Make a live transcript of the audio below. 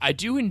I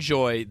do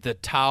enjoy the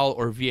towel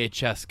or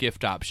VHS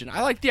gift option.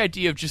 I like the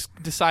idea of just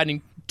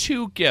deciding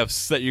 2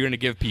 gifts that you're going to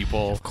give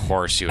people. Of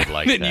course you would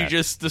like and that. then you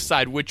just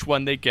decide which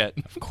one they get.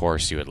 Of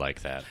course you would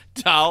like that.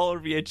 Towel or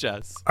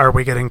VHS. Are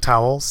we getting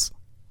towels?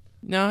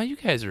 No, you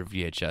guys are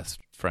VHS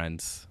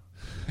friends.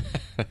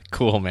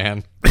 Cool,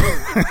 man.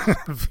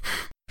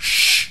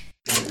 Shh.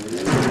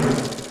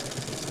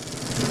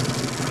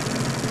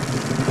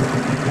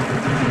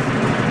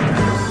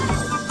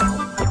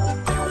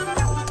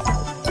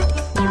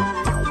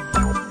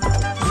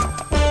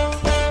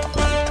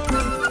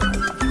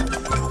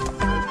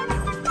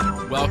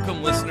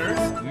 Welcome,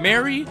 listeners.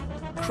 Merry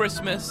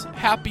Christmas.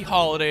 Happy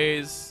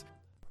holidays.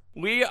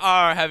 We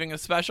are having a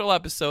special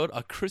episode,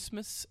 a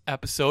Christmas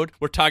episode.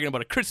 We're talking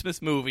about a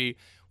Christmas movie.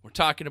 We're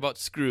talking about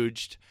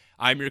Scrooged.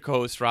 I'm your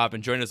co-host, Rob,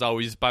 and joined as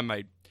always by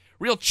my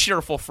real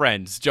cheerful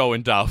friends, Joe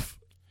and Duff.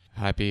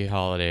 Happy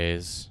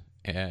holidays.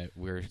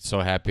 We're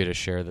so happy to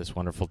share this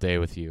wonderful day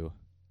with you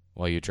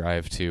while you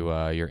drive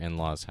to your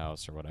in-laws'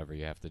 house or whatever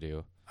you have to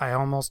do. I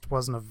almost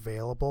wasn't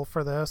available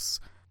for this.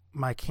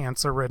 My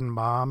cancer-ridden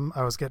mom,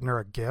 I was getting her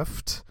a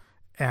gift,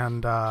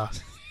 and, I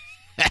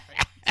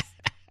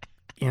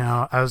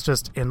was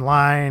just in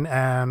line,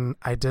 and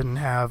I didn't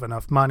have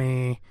enough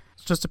money.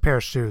 It's just a pair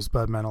of shoes,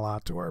 but it meant a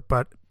lot to her.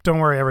 But don't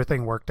worry,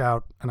 everything worked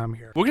out, and I'm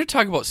here. We're going to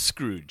talk about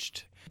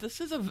Scrooged. This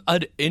is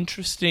an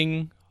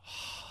interesting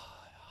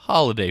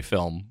holiday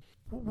film.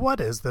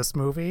 What is this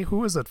movie?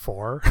 Who is it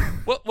for?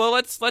 Well,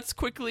 let's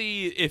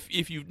quickly,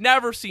 if you've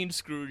never seen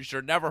Scrooged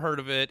or never heard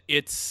of it,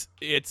 it's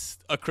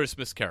A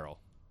Christmas Carol.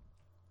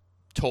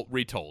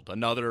 Retold.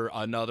 Another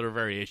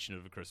variation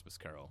of A Christmas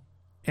Carol.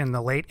 In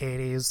the late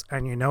 80s,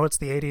 and you know it's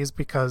the 80s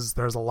because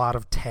there's a lot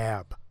of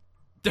tab.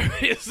 There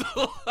is a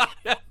lot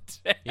of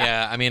tab.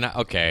 Yeah, I mean,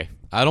 okay.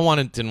 I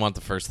didn't want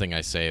the first thing I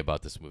say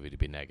about this movie to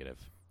be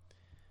negative.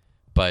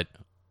 But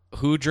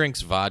who drinks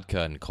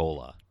vodka and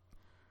cola?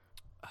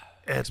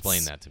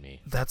 Explain that to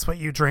me. That's what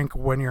you drink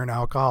when you're an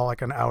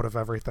alcoholic and out of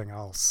everything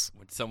else.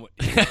 When someone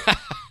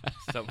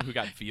who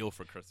got veal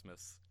for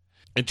Christmas.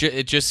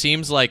 It just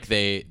seems like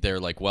they're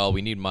like, well,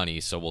 we need money,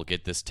 so we'll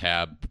get this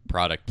tab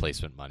product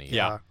placement money.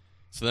 Yeah.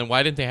 So then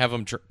why didn't they have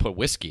them put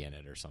whiskey in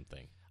it or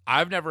something?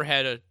 I've never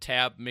had a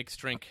tab mixed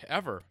drink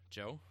ever,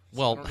 Joe. So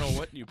Well, I don't know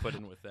what you put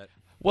in with that.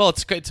 Well,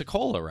 it's a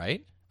cola,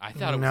 right? I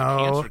thought it was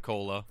a cancer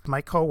cola. My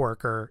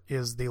coworker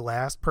is the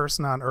last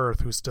person on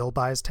earth who still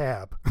buys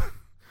tab.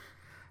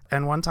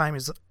 And one time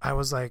I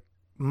was like,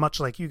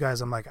 much like you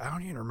guys, I'm like, I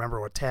don't even remember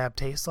what tab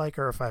tastes like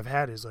or if I've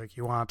had it. He's like,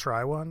 you want to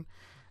try one?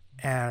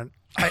 And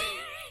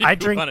I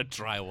drink. Want to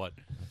try one?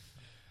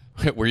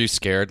 Were you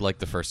scared like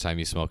the first time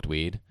you smoked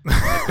weed?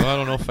 Like, I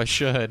don't know if I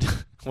should.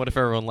 What if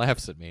everyone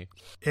laughs at me?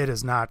 It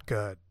is not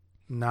good.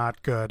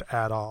 Not good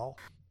at all.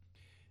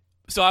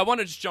 So I want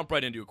to just jump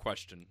right into a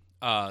question.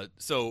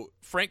 So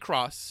Frank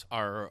Cross,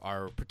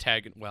 our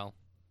protagonist,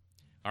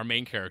 our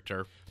main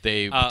character.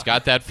 They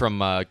got that from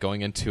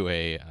going into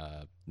a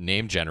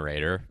name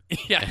generator.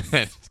 Yes.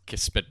 And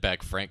spit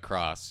back Frank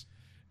Cross.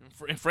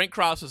 Frank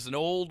Cross was an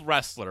old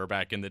wrestler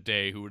back in the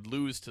day who would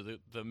lose to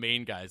the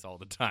main guys all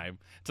the time.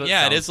 So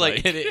yeah, it is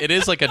like it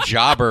is like a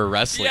jobber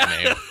wrestling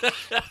name.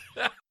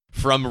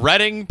 From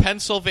Reading,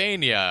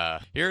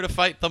 Pennsylvania, here to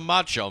fight the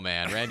Macho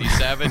Man, Randy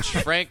Savage,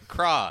 Frank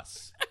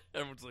Cross.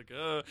 Everyone's like,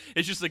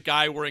 it's just a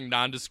guy wearing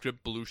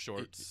nondescript blue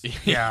shorts.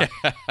 Yeah.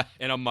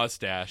 And a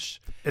mustache.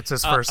 It's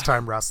his first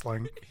time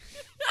wrestling.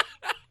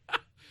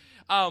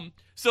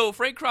 So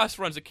Frank Cross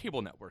runs a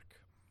cable network.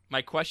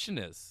 My question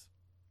is,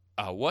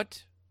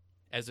 what,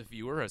 as a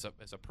viewer, as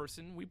a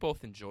person, we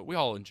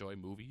all enjoy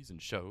movies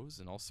and shows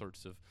and all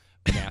sorts of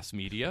mass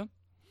media.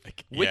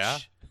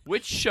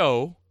 Which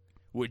show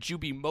would you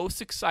be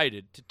most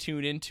excited to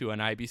tune into on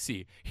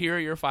IBC? Here are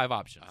your 5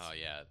 options. Oh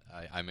yeah,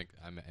 I'm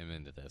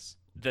into this.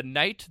 The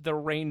Night the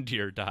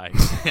Reindeer Died.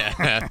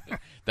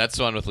 That's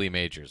the one with Lee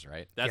Majors,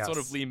 right? That's Yes. one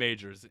of Lee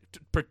Majors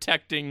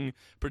protecting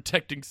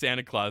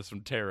Santa Claus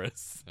from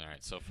terrorists. All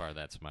right, so far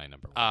that's my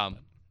number one.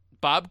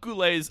 Bob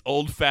Goulet's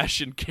Old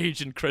Fashioned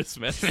Cajun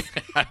Christmas.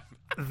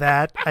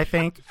 That, I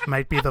think,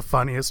 might be the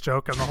funniest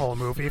joke in the whole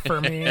movie for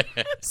me.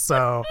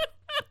 So,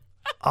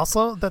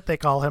 also that they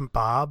call him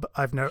Bob.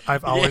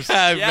 I've always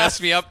it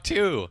messed me up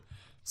too.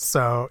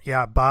 So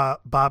yeah,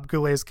 Bob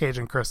Goulet's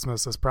Cajun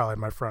Christmas is probably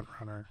my front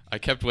runner. I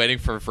kept waiting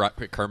for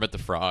Kermit the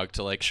Frog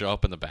to like show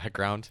up in the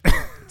background.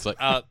 It's like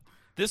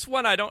this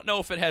one I don't know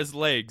if it has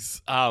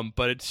legs,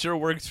 but it sure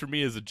works for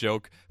me as a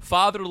joke.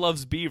 Father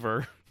Loves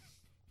Beaver.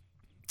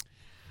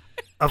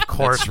 Of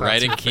course, that's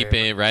right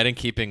in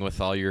keeping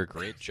with all your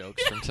great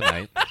jokes from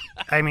tonight.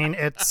 I mean,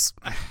 it's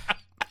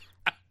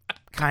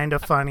kind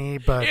of funny,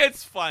 but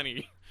it's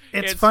funny.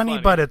 It's funny,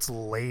 but it's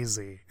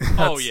lazy.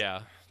 Oh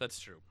yeah, that's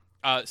true.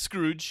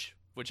 Scrooge,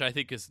 which I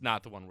think is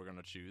not the one we're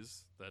gonna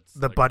choose. That's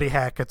the Buddy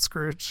Hackett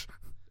Scrooge.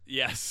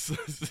 Yes,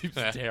 seems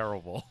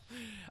terrible.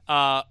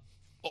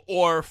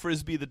 Or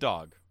Frisbee the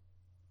dog.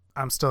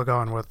 I'm still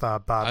going with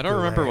Bob. I don't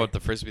remember what the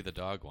Frisbee the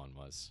dog one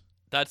was.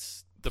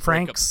 That's the breakup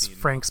Frank's scene.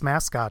 Frank's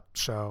mascot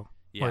show.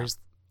 Yeah. Where he's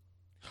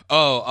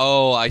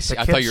I see.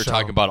 The I thought kids you were show.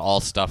 talking about all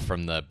stuff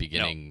from the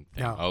beginning.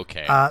 Thing. No.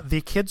 Okay.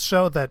 The kids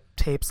show that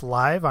tapes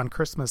live on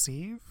Christmas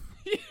Eve.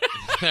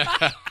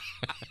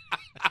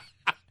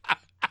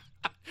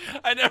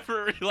 I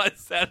never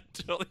realized that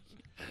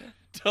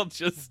until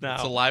just now.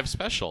 It's a live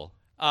special.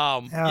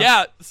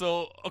 Yeah.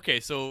 So okay.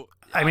 So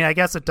I mean, I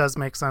guess it does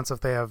make sense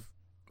if they have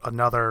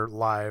another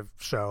live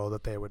show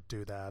that they would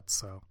do that.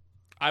 So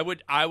I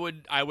would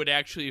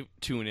actually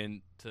tune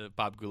in to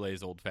Bob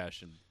Goulet's Old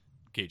Fashioned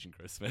Cajun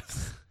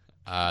Christmas.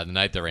 The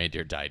night the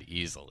reindeer died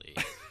easily.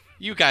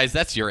 You guys,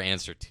 that's your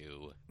answer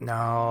too.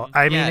 no,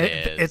 I mean Yeah,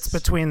 it is. it's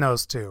between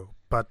those two.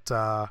 But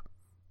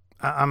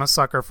I'm a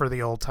sucker for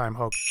the old time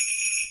hoax.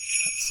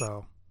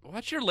 So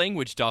Watch your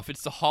language, Duff.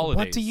 It's the holidays.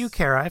 what do you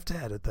care? I have to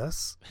edit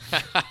this.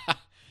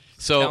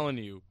 So telling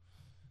you,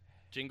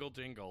 jingle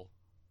jingle.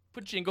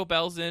 Put jingle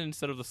bells in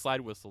instead of the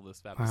slide whistle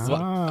this episode.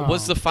 Oh.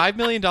 was the $5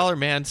 million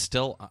man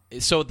still?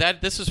 So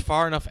that this is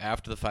far enough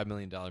after the $5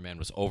 million man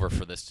was over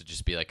for this to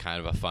just be like kind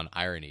of a fun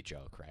irony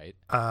joke, right?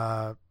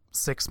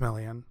 $6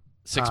 million.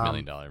 $6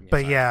 million.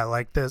 But yeah,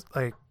 like this,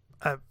 like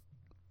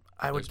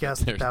I would There's-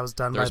 guess that was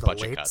done by there's the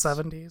budget late cuts.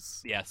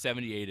 70s. Yeah,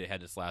 78. It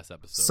had its last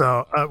episode.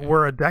 So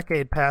we're a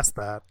decade past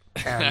that,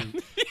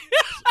 and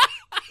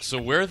So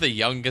we're the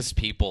youngest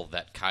people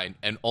that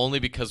and only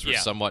because we're Yeah.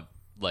 somewhat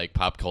like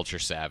pop culture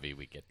savvy,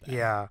 we get that.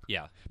 yeah,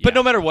 yeah, But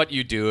no matter what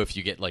you do, if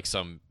you get like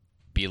some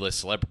B-list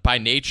celebrity, by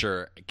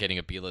nature, getting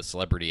a B-list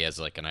celebrity as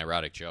like an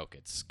ironic joke,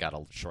 it's got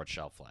a short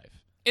shelf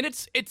life. and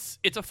it's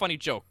a funny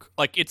joke.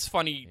 Like it's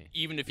funny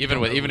even if you Even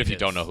don't know even who if it you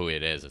don't is. know who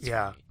it is, it's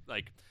Yeah. funny.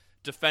 Like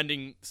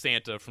defending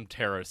Santa from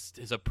terrorists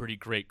is a pretty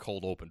great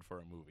cold open for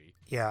a movie.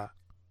 yeah.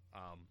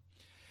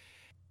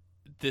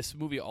 This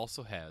movie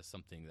also has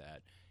something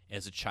that,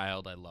 as a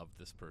child, I loved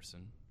this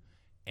person,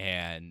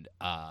 and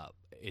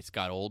it's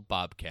got old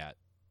Bobcat.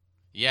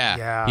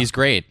 Yeah, he's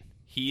great.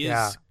 He is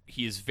Yeah.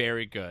 he is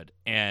very good,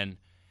 and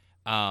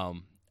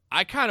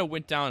I kind of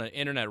went down an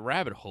internet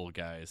rabbit hole,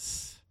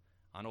 guys,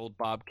 on old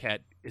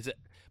Bobcat. Is it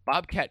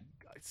Bobcat?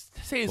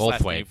 Say his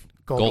last Goldthwait. name.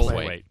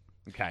 Goldthwait.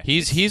 Okay,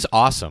 He's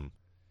awesome.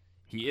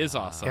 he is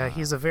awesome. Yeah,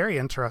 he's a very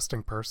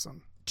interesting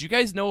person. Do you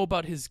guys know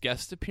about his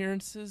guest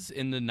appearances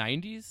in the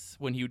 90s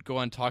when he would go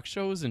on talk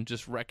shows and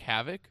just wreak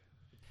havoc?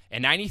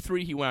 In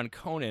 93, he went on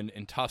Conan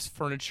and tossed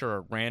furniture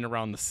or ran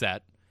around the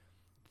set.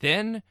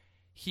 Then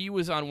he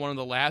was on one of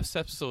the last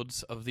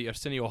episodes of the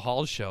Arsenio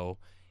Hall show,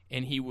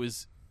 and he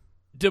was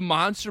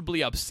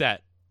demonstrably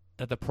upset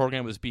that the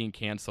program was being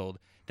canceled,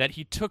 that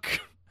he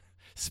took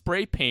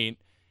spray paint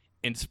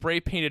and spray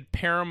painted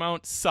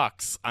Paramount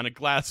Sucks on a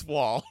glass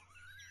wall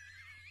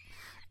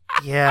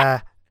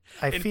Yeah,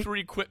 and threw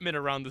equipment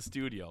around the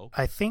studio.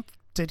 I think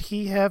did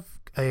he have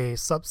a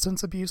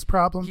substance abuse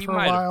problem He for a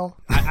might have. while?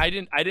 I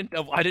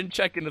didn't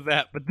check into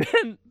that, but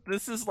then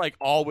this is like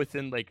all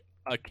within like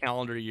a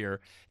calendar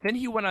year. Then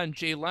he went on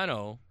Jay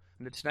Leno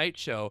on the Tonight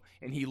Show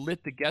and he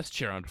lit the guest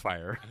chair on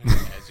fire.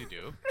 As you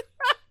do.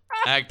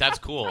 That's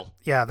cool.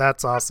 Yeah,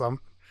 that's awesome.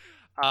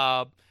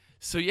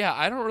 So yeah,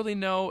 I don't really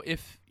know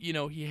if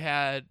he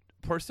had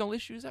personal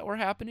issues that were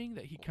happening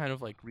that he kind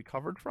of like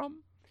recovered from,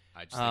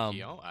 I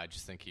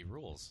just think he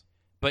rules.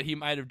 but he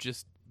might have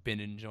just been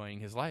enjoying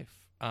his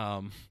life.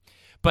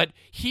 But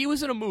he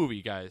was in a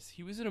movie, guys.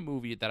 He was in a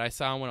movie that I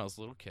saw when I was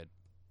a little kid.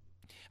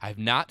 I've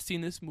not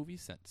seen this movie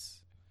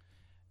since.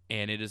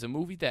 And it is a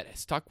movie that has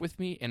stuck with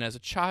me, and as a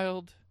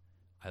child,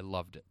 I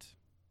loved it.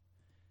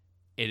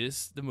 It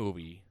is the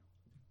movie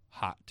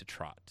Hot to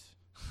Trot.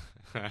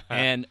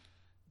 And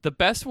the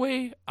best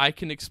way I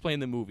can explain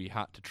the movie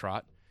Hot to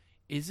Trot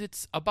is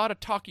it's about a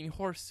talking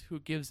horse who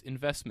gives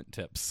investment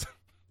tips.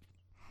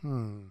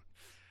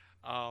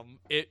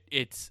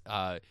 It's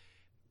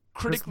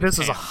critically This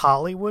is a panned.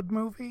 Hollywood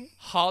movie?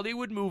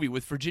 Hollywood movie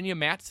with Virginia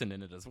Madsen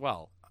in it as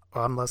well.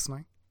 Oh, I'm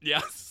listening.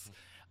 Yes.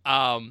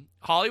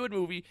 Hollywood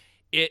movie.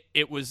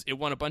 It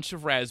won a bunch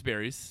of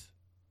raspberries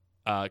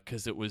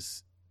because it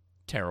was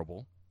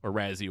terrible, or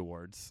Razzie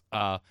Awards.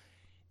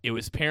 It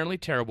was apparently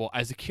terrible.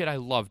 As a kid, I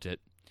loved it.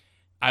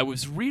 I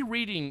was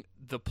rereading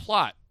the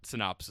plot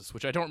synopsis,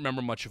 which I don't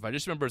remember much of. I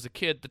just remember as a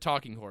kid, the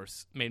talking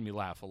horse made me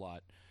laugh a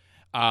lot.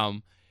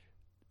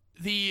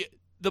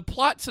 The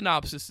plot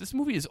synopsis, this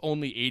movie is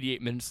only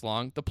 88 minutes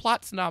long. The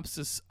plot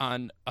synopsis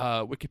on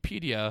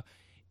Wikipedia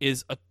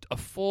is a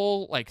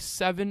full,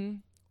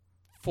 7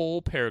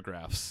 full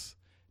paragraphs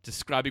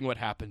describing what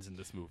happens in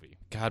this movie.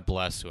 God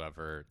bless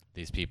whoever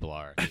these people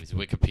are. These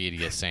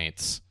Wikipedia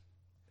saints.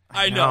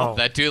 I know.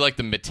 That do like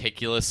the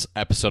meticulous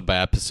episode by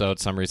episode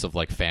summaries of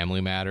like Family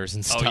Matters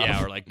and stuff. Oh,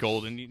 yeah, or like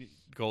Golden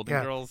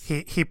Yeah, Girls.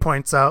 he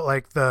points out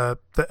like the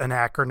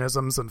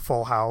anachronisms in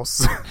Full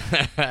House.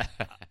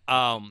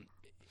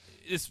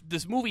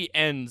 This movie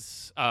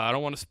ends. I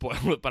don't want to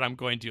spoil it, but I'm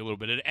going to a little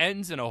bit. It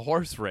ends in a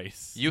horse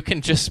race. You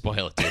can just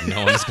spoil it, dude.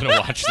 No one's gonna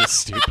watch this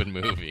stupid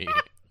movie.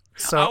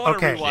 So I wanna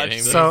okay,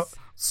 rewatch this.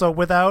 so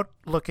without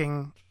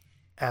looking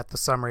at the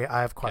summary,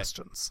 I have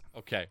questions.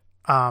 Okay.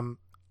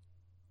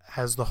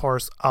 Has the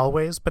horse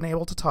always been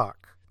able to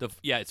talk?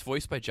 It's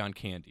voiced by John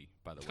Candy.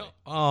 by the way.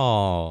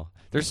 Oh,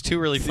 there's two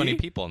really funny See?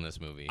 people in this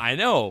movie. I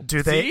know.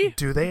 Do See?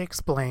 they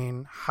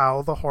explain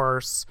how the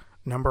horse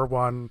number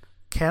one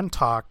can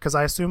talk? Because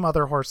I assume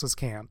other horses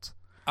can't.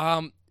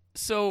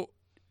 So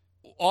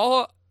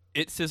all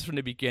it says from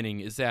the beginning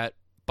is that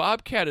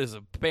Bobcat is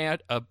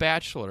a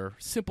bachelor,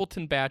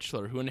 simpleton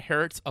bachelor, who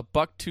inherits a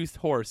buck-toothed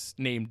horse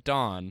named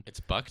Dawn, It's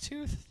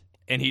Bucktooth?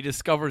 and he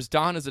discovers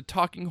Dawn is a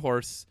talking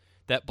horse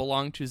that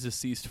belonged to his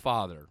deceased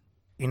father.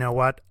 You know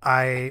what?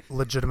 I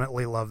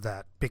legitimately love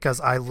that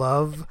because I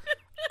love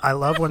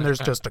when there's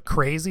just a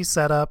crazy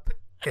setup.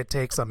 It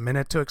takes a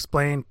minute to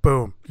explain.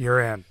 Boom,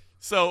 you're in.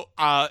 So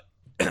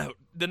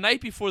the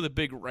night before the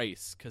big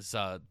race, because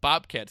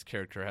Bobcat's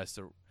character has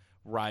to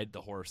ride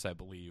the horse, I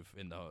believe,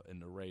 in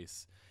the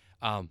race.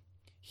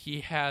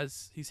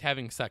 He's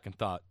having second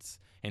thoughts,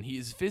 and he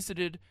is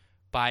visited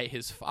by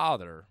his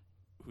father,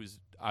 who's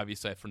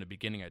obviously from the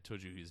beginning I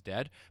told you he's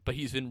dead, but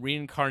he's been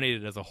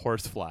reincarnated as a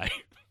horsefly.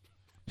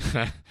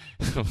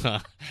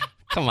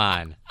 Come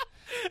on.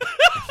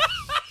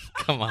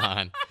 Come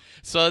on.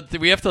 So do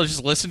we have to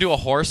just listen to a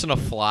horse and a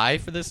fly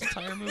for this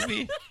entire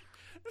movie?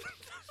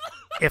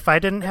 If I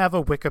didn't have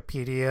a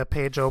Wikipedia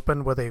page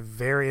open with a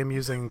very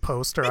amusing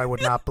poster, I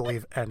would not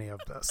believe any of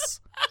this.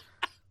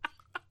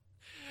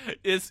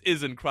 This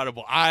is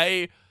incredible.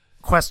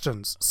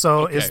 Questions.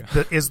 So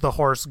Okay. is the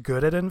horse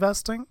good at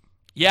investing?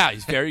 Yeah,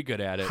 he's very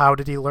good at it. How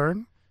did he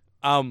learn?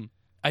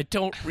 I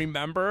don't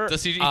remember.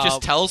 Does he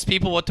just tells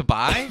people what to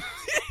buy?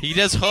 He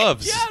does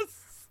hooves.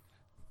 Yes.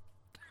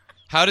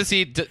 How does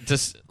he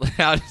does he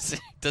have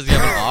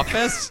an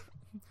office?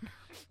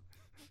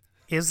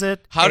 Is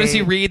it? How does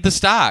he read the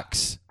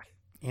stocks?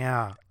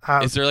 Yeah.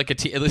 Is there like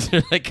is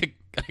there like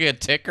a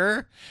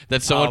ticker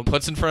that someone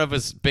puts in front of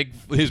his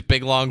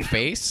big long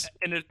face?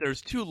 And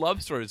there's two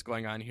love stories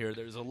going on here.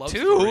 There's a love Two?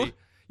 story.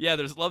 Yeah,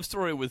 there's a love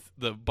story with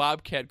the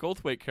Bobcat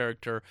Goldthwait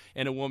character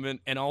and a woman,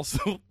 and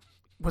also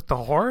with the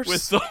horse?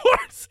 with the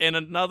horse and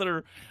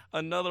another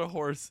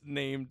horse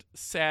named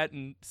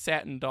Satin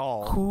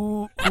Doll.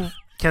 Who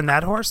can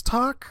that horse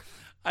talk?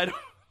 I don't.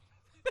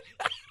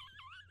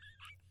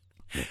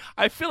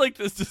 I feel like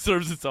this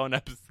deserves its own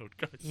episode,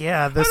 guys.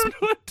 Yeah, I this don't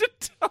know what to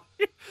tell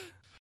you.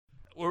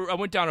 I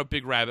went down a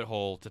big rabbit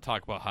hole to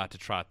talk about Hot to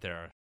Trot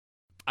there.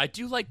 I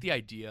do like the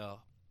idea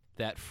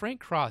that Frank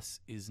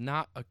Cross is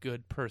not a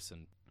good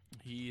person.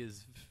 He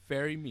is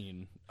very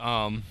mean.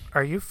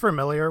 Are you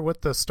familiar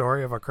with the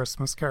story of A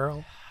Christmas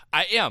Carol?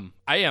 I am,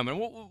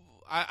 and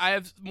I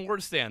have more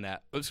to say on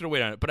that. I'm just gonna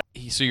wait on it. But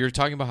So you're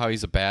talking about how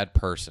he's a bad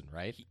person,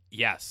 right?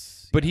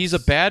 yes, But he's a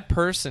bad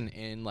person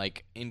in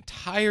like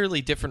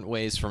entirely different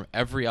ways from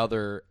every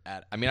other.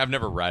 I mean, I've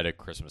never read A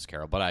Christmas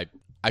Carol, but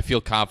I feel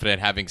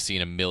confident having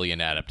seen a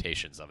million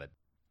adaptations of it.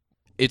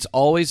 It's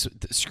always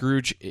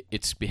Scrooge.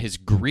 It's his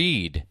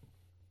greed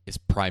is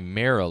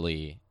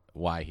primarily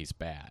why he's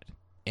bad,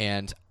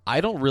 and I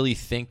don't really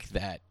think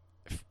that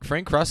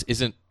Frank Cross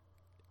isn't.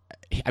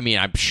 I mean,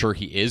 I'm sure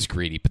he is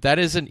greedy, but that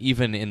isn't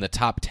even in the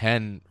top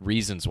 10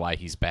 reasons why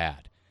he's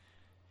bad.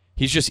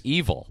 He's just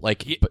evil.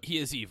 Like he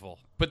is evil.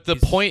 But the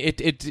point,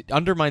 it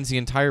undermines the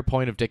entire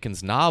point of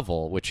Dickens'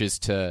 novel, which is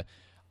to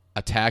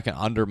attack and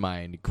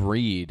undermine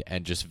greed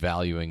and just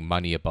valuing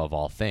money above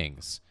all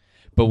things.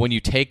 But when you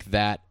take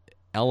that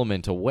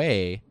element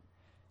away,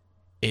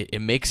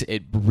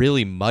 it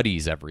really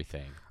muddies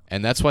everything.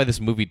 And that's why this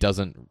movie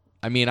doesn't.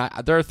 I mean,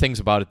 there are things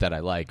about it that I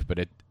like, but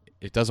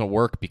it doesn't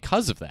work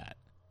because of that.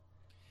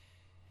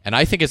 And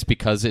I think it's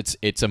because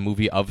it's a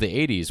movie of the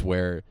 80s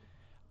where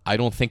I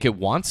don't think it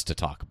wants to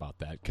talk about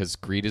that because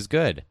greed is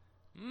good.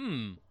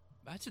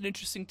 That's an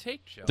interesting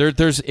take, Joe.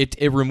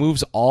 It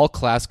removes all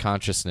class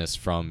consciousness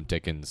from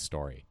Dickens'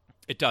 story.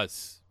 It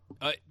does.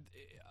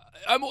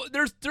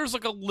 There's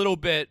like a little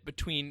bit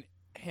between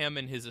him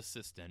and his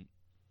assistant,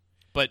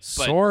 but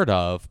sort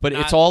of. But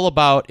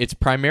not, it's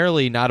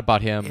primarily not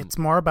about him. It's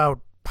more about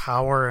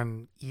power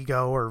and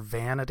ego or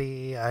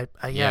vanity. I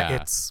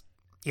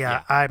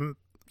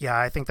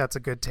think that's a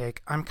good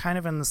take. I'm kind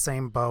of in the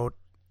same boat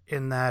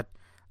in that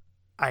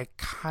I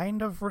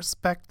kind of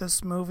respect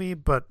this movie,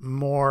 but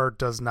more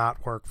does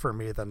not work for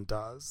me than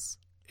does.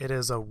 It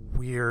is a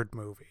weird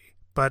movie,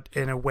 but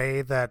in a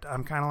way that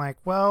I'm kind of like,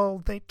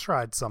 well, they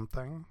tried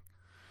something.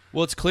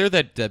 Well, it's clear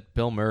that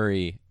Bill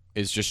Murray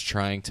is just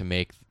trying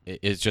to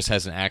just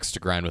has an axe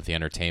to grind with the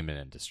entertainment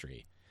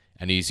industry,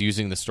 and he's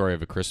using the story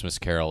of A Christmas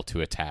Carol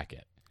to attack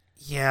it.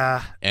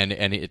 Yeah. And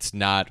it's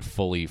not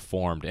fully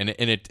formed, and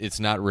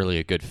it's not really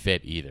a good fit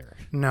either.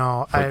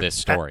 No, for this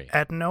story.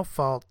 At no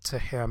fault to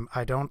him,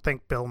 I don't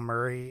think Bill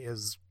Murray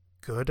is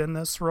good in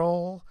this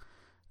role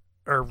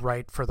or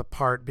right for the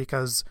part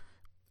because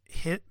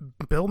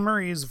Bill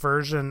Murray's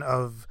version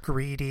of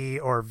greedy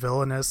or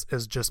villainous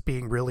is just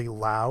being really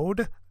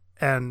loud,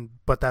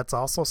 but that's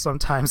also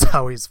sometimes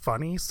how he's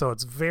funny, so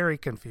it's very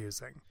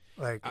confusing.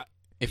 Like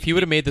if he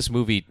would have made this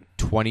movie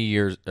 20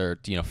 years or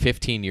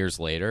 15 years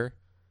later,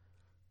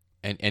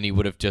 and he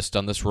would have just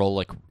done this role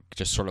like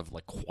just sort of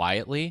like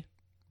quietly.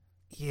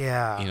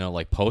 Yeah.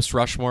 Like post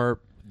Rushmore,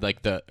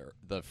 like the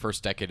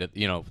first decade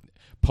of,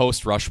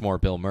 post Rushmore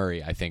Bill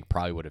Murray, I think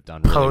probably would have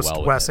done really well Post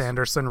with Wes this.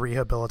 Anderson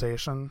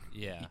rehabilitation.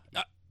 Yeah.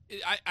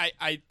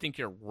 I think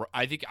you're.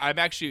 I think I've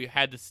actually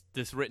had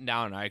this written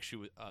down, and I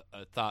actually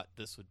thought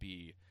this would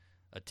be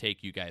a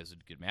take you guys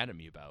would get mad at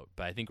me about,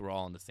 but I think we're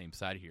all on the same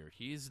side here.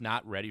 He's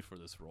not ready for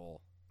this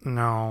role.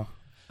 No.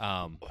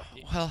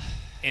 Well,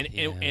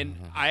 And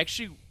I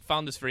actually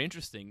found this very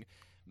interesting.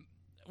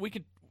 We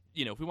could,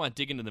 if we want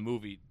to dig into the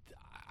movie,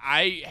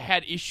 I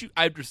had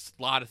just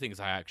a lot of things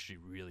I actually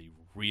really,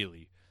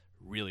 really,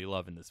 really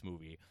love in this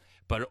movie,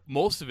 but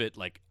most of it,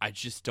 like, I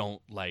just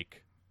don't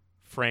like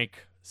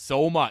Frank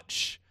so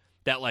much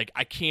that, like,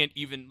 I can't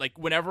even, like,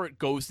 whenever it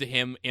goes to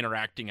him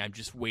interacting, I'm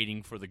just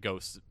waiting for the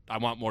ghosts. I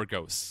want more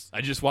ghosts.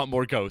 I just want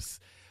more ghosts.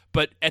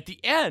 But at the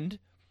end,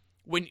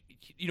 when,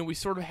 we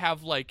sort of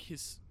have, like,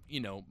 his,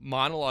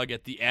 monologue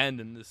at the end,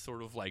 and this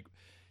sort of, like,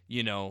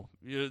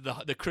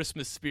 the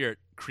Christmas spirit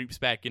creeps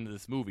back into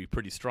this movie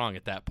pretty strong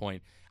at that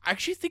point. I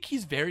actually think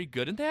he's very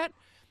good in that.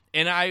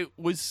 And I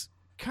was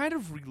kind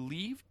of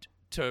relieved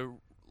to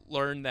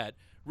learn that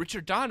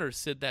Richard Donner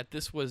said that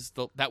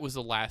that was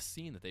the last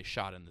scene that they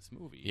shot in this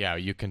movie. Yeah,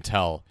 you can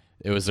tell.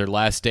 It was their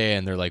last day,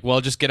 and they're like,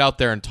 well, just get out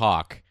there and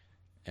talk,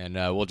 and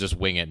we'll just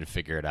wing it and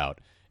figure it out.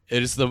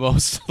 It is the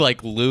most,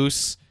 like,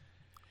 loose.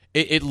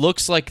 It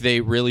looks like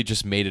they really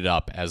just made it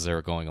up as they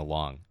were going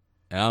along.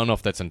 And I don't know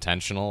if that's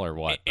intentional or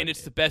what. And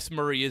it's the best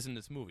Murray is in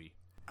this movie.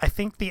 I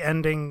think the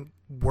ending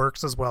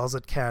works as well as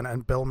it can,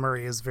 and Bill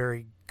Murray is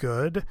very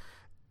good.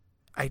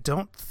 I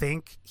don't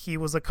think he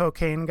was a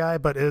cocaine guy,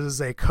 but it is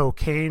a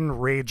cocaine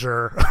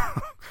rager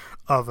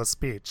of a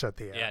speech at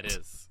the end. Yeah, it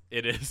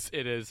is.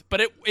 It is.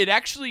 But it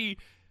actually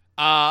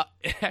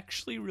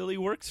really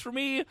works for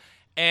me,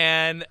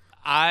 and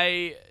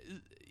you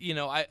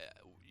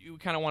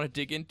kind of want to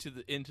dig into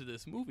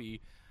this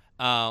movie,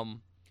 and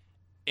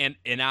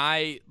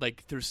I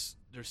like there's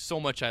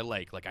so much I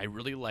like. Like, I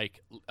really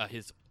like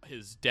his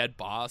dead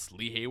boss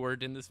Lee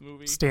Hayward in this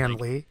movie. Stan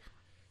Lee.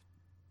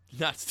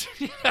 Not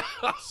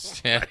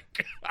Stan.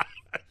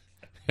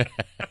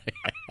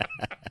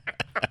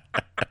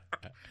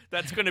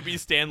 That's going to be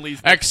Stan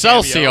Lee's next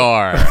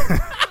Excelsior!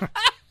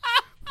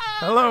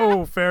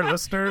 Hello, fair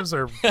listeners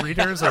or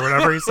readers or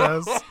whatever he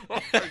says.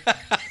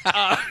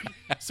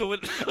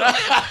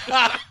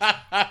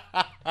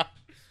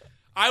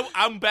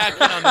 I'm back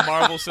in on the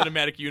Marvel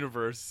Cinematic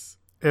Universe.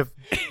 If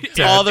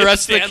All the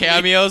rest of the Stan Lee.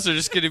 cameos are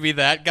just going to be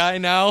that guy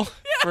now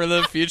for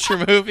the future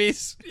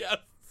movies? Yes.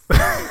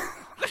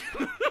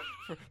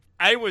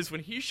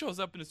 When he shows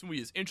up in this movie,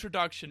 his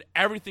introduction,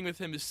 everything with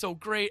him is so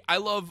great. I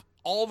love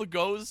all the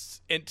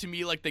ghosts, and to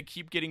me, like, they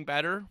keep getting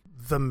better.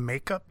 the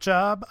makeup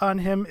job on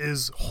him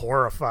is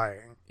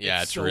horrifying.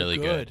 Yeah, it's so really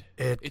good.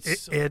 It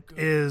so it good.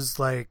 is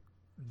like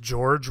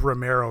George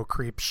Romero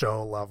creep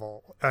show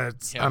level. Yeah,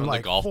 I'm when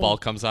like, the golf ball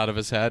comes out of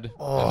his head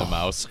and the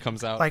mouse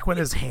comes out. like when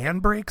his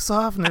hand breaks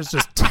off and there's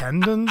just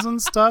tendons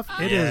and stuff.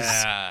 It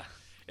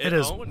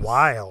is owns-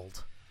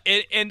 wild.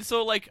 And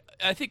so, like,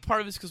 I think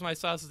part of it's because when I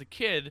saw this as a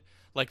kid,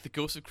 like, the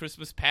Ghost of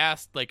Christmas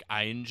Past, like,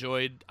 I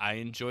enjoyed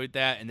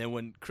that. And then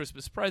when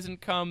Christmas Present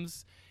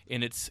comes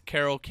and it's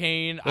Carol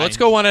Kane, Well, let's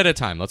go one at a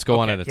time.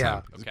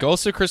 yeah. Okay.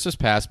 Ghost of Christmas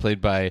Past, played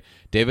by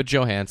David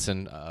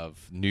Johansen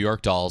of New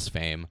York Dolls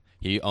fame.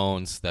 He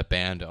owns that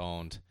band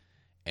owned,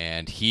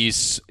 and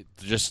he's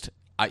just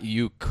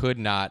you could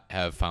not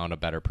have found a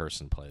better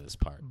person to play this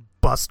part.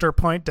 Buster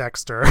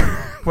Poindexter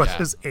was Yeah.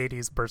 his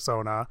 80s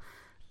persona.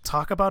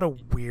 Talk about a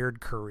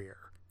weird career.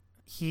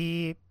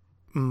 He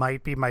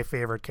might be my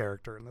favorite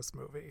character in this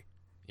movie.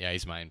 Yeah,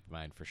 he's mine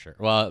for sure.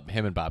 Well,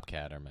 him and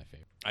Bobcat are my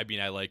favorite. I mean,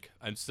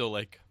 I'm still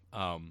like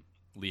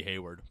Lee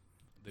Hayward.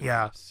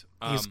 Yeah,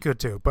 he's good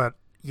too. But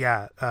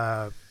yeah,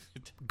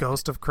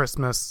 Ghost of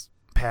Christmas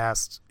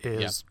Past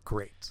is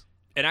great.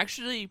 And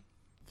actually,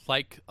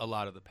 like a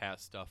lot of the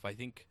past stuff, I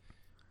think,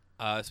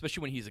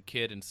 especially when he's a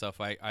kid and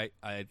stuff, I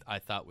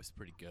thought was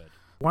pretty good.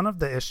 One of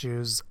the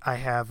issues I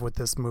have with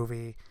this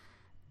movie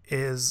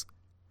is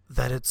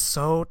that it's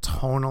so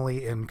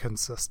tonally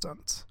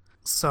inconsistent.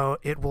 So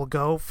it will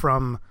go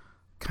from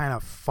kind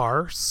of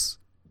farce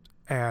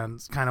and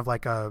kind of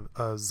like a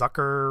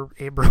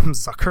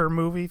Abrams Zucker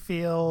movie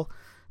feel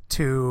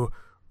to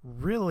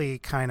really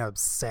kind of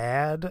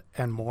sad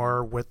and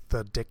more with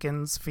the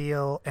Dickens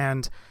feel,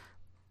 and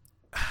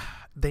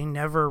they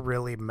never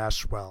really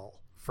mesh well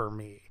for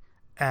me.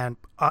 And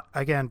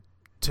again,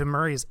 to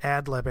Murray's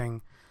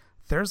ad-libbing,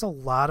 there's a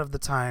lot of the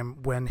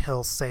time when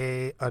he'll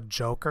say a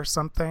joke or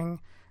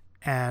something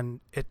and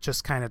it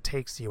just kind of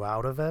takes you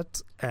out of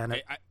it. And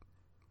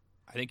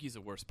I think he's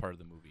the worst part of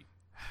the movie.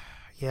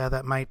 Yeah,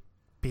 that might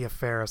be a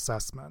fair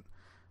assessment.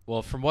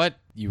 Well, from what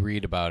you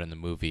read about in the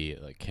movie,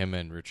 like him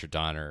and Richard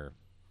Donner,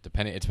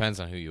 it depends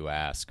on who you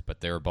ask, but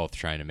they were both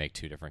trying to make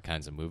two different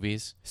kinds of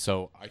movies.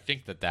 So I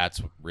think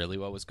that's really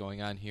what was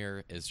going on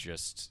here, is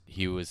just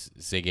he was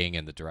zigging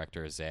and the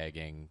director is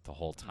zagging the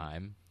whole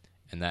time.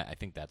 And I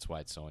think that's why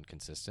it's so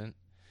inconsistent.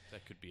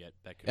 That could be it.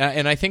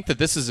 And I think that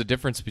this is a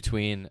difference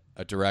between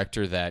a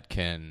director that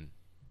can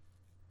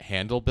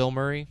handle Bill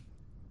Murray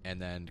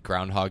And then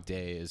Groundhog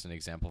Day is an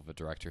example of a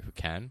director who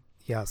can.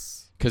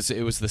 Yes. Because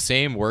it was the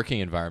same working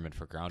environment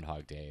for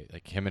Groundhog Day.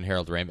 Like him and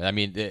Harold Ramis. I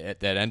mean,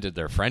 that ended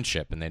their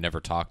friendship, and they never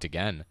talked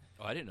again.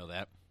 Oh, I didn't know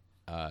that.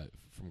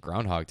 From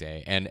Groundhog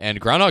Day, and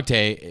Groundhog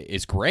Day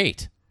is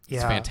great.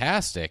 It's Yeah.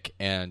 fantastic.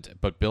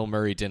 But Bill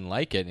Murray didn't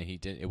like it,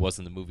 and it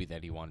wasn't the movie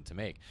that he wanted to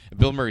make. And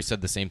Bill Murray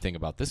said the same thing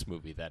about this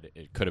movie, that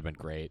it could have been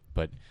great,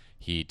 but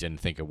he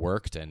didn't think it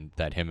worked, and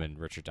that him and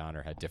Richard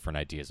Donner had different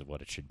ideas of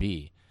what it should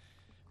be.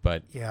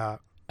 But Yeah.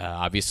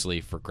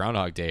 obviously, for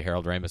Groundhog Day,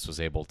 Harold Ramis was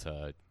able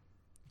to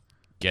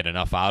get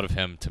enough out of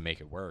him to make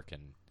it work,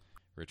 and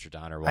Richard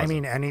Donner wasn't. I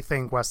mean,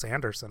 anything Wes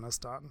Anderson has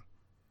done,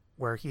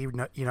 where he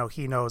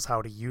knows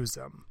how to use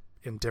him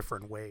in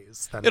different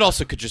ways. It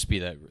also could just be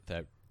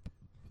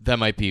that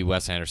might be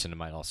Wes Anderson. It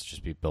might also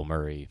just be Bill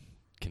Murray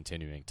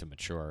continuing to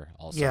mature.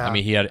 Also, Yeah.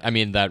 I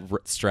mean, that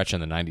stretch in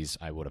the '90s,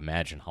 I would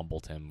imagine,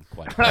 humbled him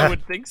quite a bit. I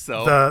would think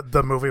so.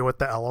 the movie with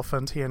the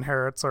elephant he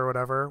inherits or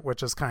whatever,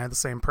 which is kind of the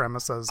same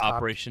premise as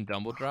Operation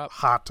Dumble Drop.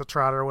 Hot to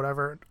Trot or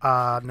whatever.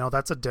 No,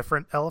 that's a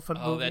different elephant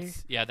Oh, movie.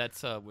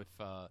 that's with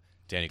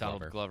Danny Donald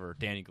Glover. Glover.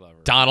 Danny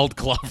Glover. Donald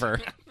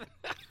Glover.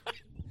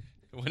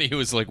 When he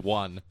was like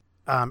 1.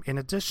 In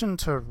addition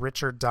to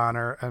Richard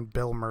Donner and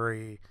Bill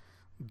Murray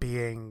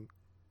being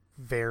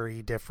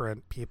very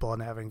different people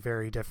and having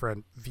very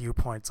different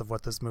viewpoints of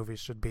what this movie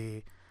should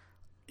be,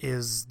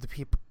 is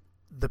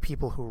the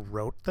people who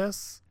wrote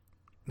this,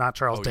 not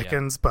Charles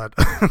Dickens, but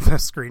the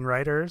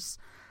screenwriters,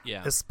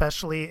 Yeah.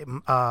 especially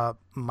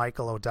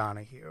Michael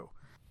O'Donoghue.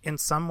 In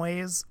some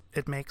ways,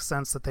 it makes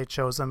sense that they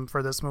chose him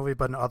for this movie,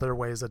 but in other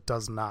ways, it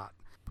does not.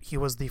 He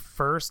was the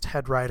first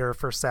head writer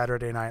for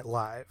Saturday Night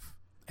Live,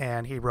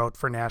 and he wrote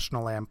for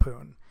National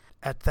Lampoon.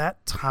 At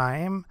that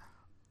time,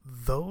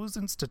 those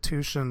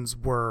institutions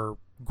were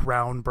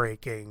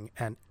groundbreaking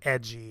and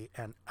edgy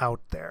and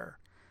out there.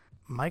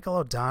 Michael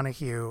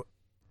O'Donoghue,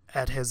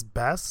 at his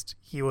best,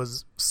 he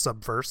was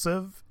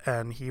subversive,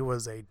 and he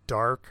was a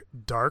dark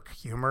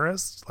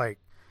humorist, like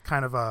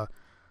kind of a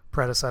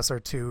predecessor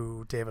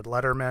to David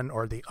Letterman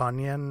or The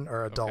Onion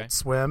or Adult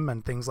Swim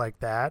and things like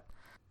that.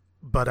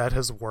 But at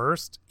his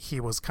worst,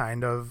 he was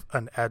kind of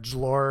an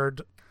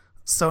edgelord.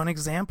 So an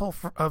example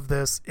of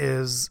this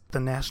is the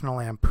National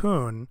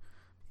Lampoon.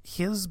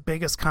 His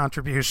biggest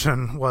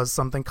contribution was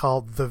something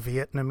called The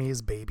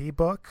Vietnamese Baby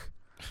Book.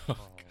 Oh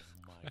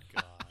my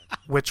god.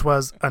 Which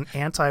was an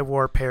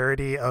anti-war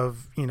parody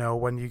of,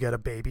 when you get a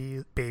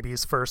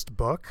baby's first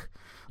book.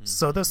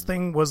 So this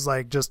thing was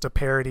like just a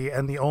parody,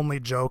 and the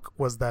only joke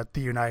was that the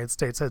United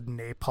States had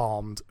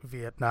napalmed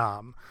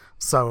Vietnam.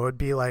 So it would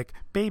be like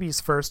baby's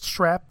first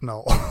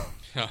shrapnel.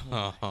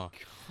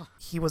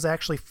 He was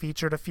actually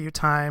featured a few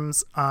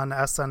times on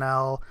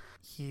SNL.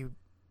 He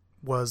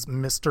was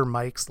Mr.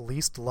 Mike's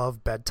least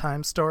loved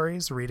bedtime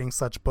stories, reading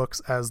such books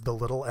as The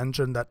Little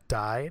Engine That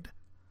Died.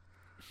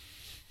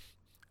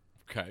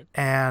 Okay.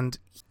 And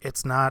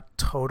it's not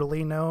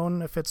totally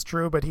known if it's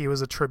true, but he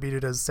was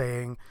attributed as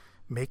saying,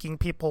 making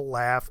people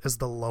laugh is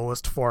the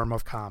lowest form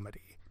of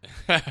comedy.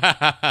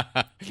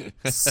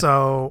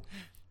 So,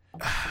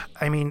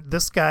 I mean,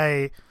 this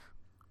guy,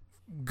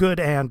 good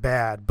and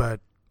bad, but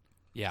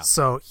yeah.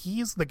 So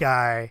he's the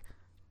guy,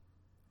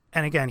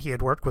 and again, he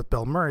had worked with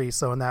Bill Murray,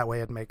 so in that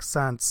way it makes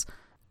sense.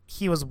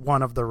 He was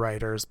one of the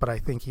writers, but I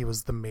think he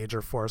was the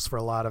major force for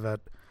a lot of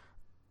it.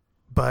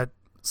 But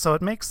so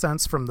it makes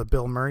sense from the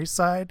Bill Murray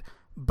side,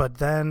 but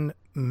then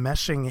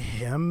meshing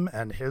him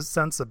and his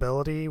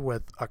sensibility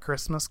with A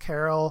Christmas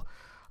Carol,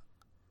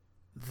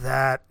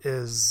 that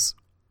is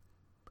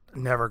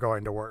never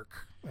going to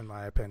work, in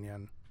my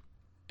opinion.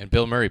 And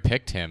Bill Murray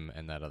picked him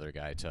and that other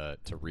guy to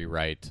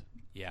rewrite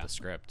Yeah. the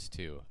script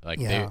too. Like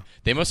Yeah.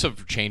 they must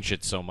have changed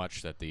it so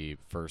much that the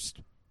first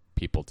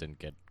people didn't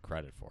get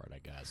credit for it, I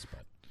guess.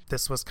 But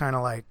This was kind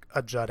of like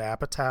a Judd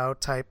Apatow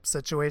type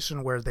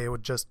situation where they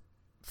would just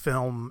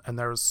film and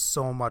there was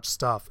so much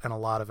stuff and a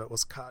lot of it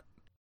was cut.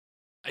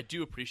 I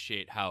do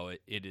appreciate how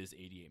it is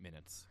 88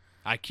 minutes.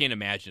 I can't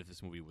imagine if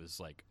this movie was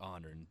like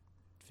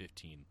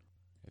 115.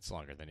 it's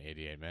longer than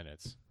 88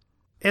 minutes.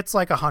 It's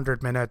like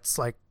 100 minutes,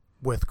 like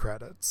with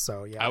credits.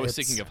 So yeah, I was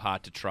it's- thinking of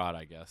Hot to Trot,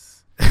 I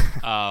guess.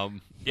 Yeah,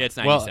 it's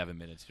 97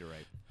 minutes. You're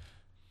right.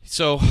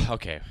 So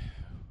okay,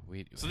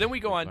 So then we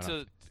go on went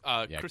to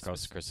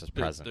Christmas the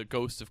Present.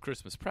 Ghost of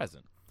Christmas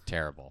Present.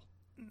 Terrible.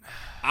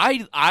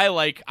 I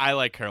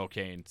like Carol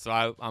Kane,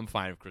 so I'm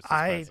fine with Christmas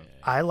Present.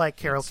 I like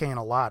Carol Kane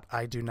a lot.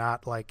 I do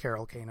not like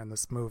Carol Kane in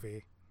this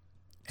movie,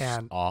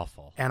 and It's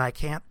awful. and I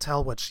can't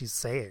tell what she's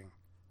saying.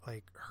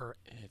 Like her,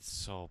 It's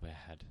so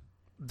bad.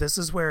 this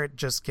is where it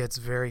just gets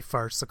very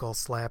farcical,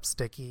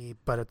 slapsticky,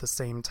 but at the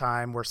same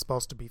time, we're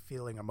supposed to be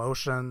feeling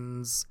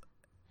emotions.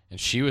 And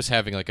she was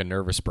having like a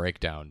nervous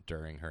breakdown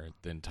during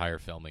the entire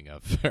filming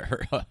of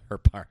her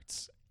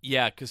parts.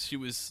 Yeah, because she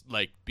was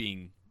like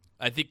being.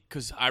 I think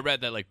because I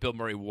read that like Bill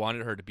Murray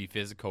wanted her to be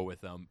physical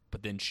with him,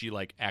 but then she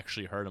like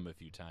actually hurt him a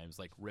few times,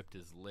 like ripped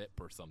his lip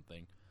or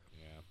something.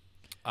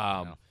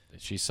 Yeah. No,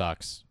 she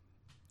sucks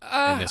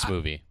in this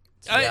movie.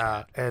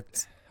 Yeah,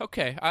 it's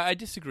Okay, I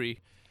disagree.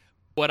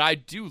 What I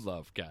do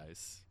love,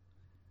 guys,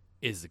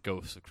 is the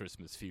Ghost of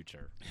Christmas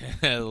Future.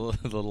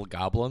 Little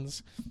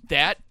goblins.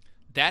 That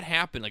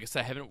happened. Like I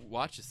said, I haven't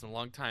watched this in a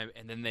long time,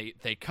 and then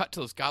they cut to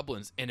those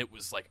goblins, and it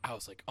was like, I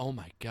was like, oh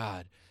my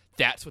god,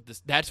 that's what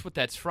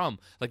that's from.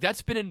 Like,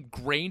 that's been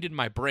ingrained in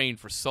my brain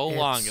for so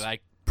long, and I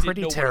didn't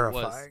know terrifying.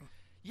 What it was.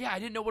 Yeah, I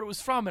didn't know what it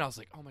was from, and I was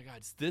like, oh my god,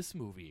 it's this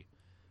movie.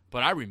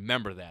 But I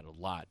remember that a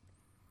lot.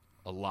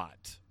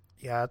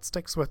 Yeah, it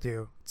sticks with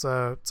you. It's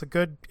a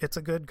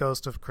good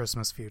Ghost of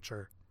Christmas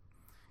Future.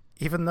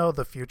 Even though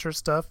the future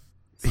stuff,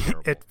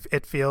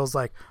 it feels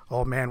like,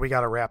 oh man, we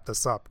got to wrap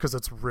this up because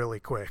it's really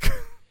quick.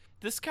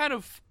 This kind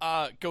of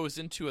goes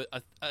into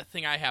a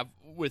thing I have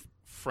with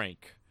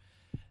Frank.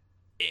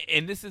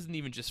 And this isn't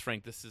even just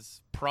Frank. This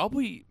is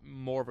probably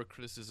more of a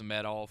criticism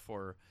at all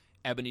for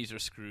Ebenezer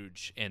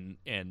Scrooge and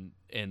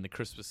the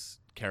Christmas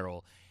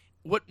Carol.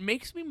 What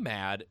makes me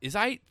mad is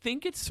I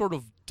think it's sort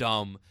of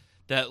dumb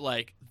that,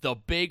 like, the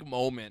big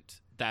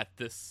moment that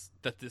this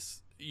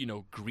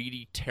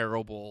greedy,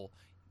 terrible,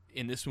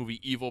 in this movie,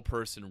 evil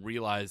person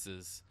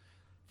realizes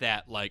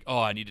that, like,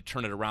 oh, I need to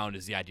turn it around,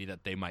 is the idea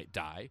that they might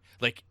die.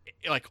 Like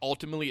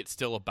ultimately, it's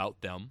still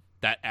about them.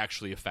 That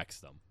actually affects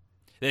them.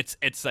 It's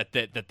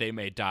that they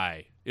may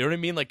die. You know what I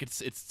mean? Like,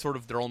 it's sort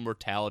of their own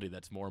mortality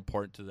that's more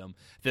important to them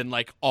than,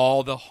 like,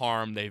 all the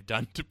harm they've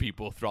done to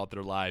people throughout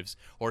their lives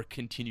or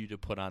continue to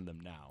put on them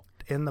now.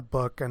 In the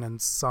book and in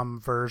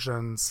some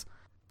versions,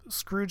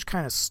 Scrooge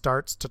kind of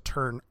starts to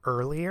turn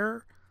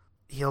earlier.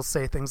 He'll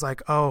say things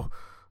like, oh,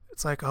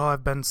 it's like, oh,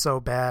 I've been so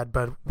bad,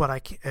 but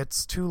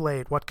it's too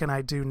late. What can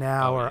I do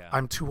now? Or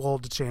I'm too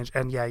old to change.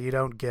 And yeah, you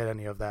don't get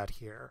any of that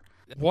here.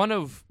 One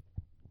of,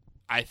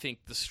 I think,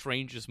 the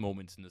strangest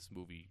moments in this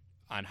movie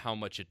on how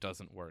much it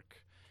doesn't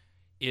work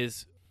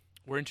is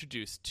we're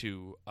introduced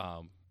to...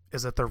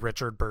 is it the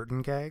Richard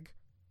Burton gag?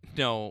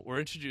 No, we're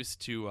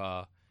introduced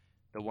to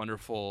the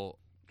wonderful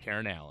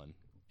Karen Allen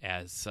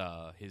as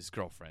his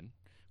girlfriend.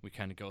 We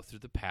kind of go through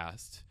the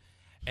past.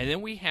 And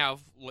then we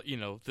have,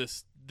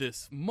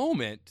 this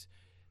moment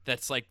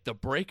that's like the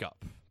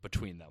breakup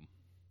between them.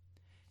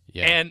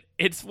 Yeah. And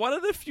it's one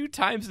of the few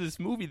times in this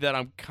movie that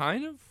I'm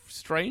kind of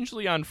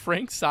strangely on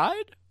Frank's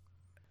side.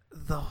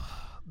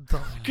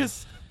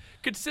 Because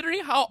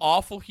considering how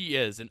awful he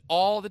is and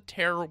all the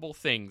terrible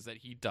things that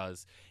he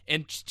does,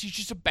 and he's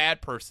just a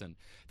bad person.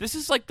 This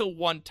is like the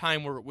one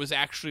time where it was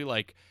actually,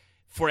 like,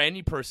 for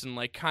any person,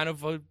 like, kind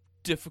of a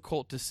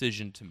difficult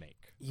decision to make.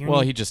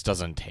 He just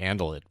doesn't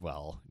handle it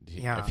well.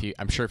 Yeah.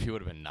 I'm sure if he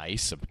would have been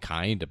nice and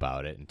kind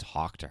about it and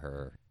talked to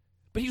her.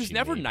 But he was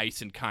never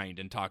nice and kind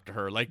and talked to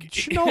her. Like,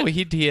 no,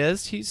 he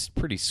is. He's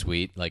pretty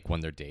sweet, like, when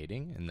they're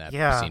dating in that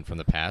scene from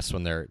the past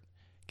when they're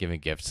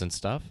giving gifts and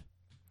stuff.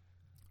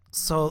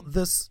 So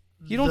this...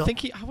 You don't think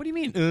he... What do you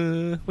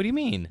mean? What do you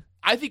mean?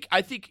 I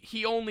think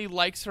he only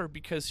likes her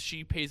because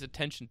she pays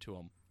attention to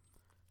him.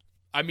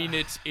 I mean,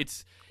 it's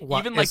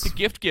even like the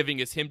gift giving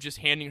is him just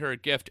handing her a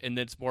gift, and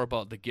then it's more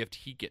about the gift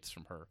he gets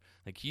from her.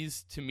 Like,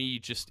 he's, to me,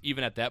 just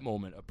even at that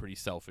moment, a pretty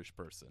selfish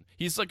person.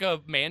 He's like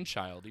a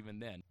man-child even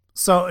then.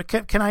 So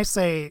can I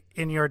say,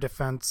 in your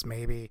defense,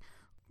 maybe,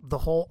 the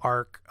whole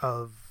arc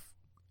of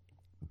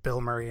Bill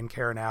Murray and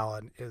Karen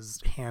Allen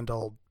is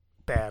handled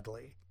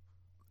badly,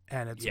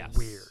 and it's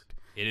weird.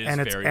 It is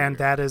very weird.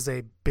 That is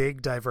a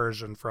big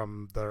diversion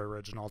from the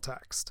original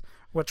text.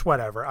 Which,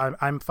 whatever,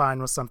 I'm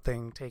fine with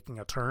something taking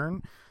a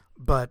turn,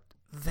 but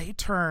they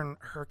turn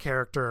her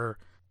character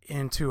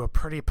into a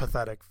pretty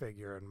pathetic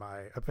figure, in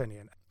my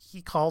opinion.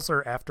 He calls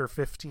her after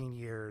 15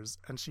 years,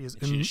 and she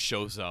just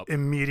shows up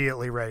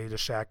immediately ready to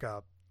shack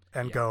up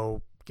and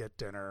go get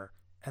dinner.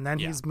 And then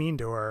he's mean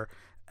to her,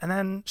 and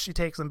then she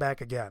takes him back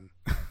again.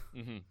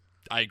 Mm-hmm.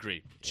 I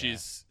agree. Yeah.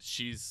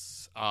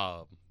 She's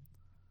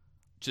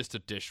just a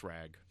dish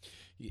rag.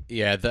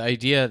 Yeah, the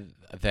idea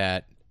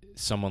that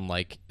someone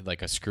like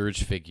a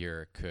Scrooge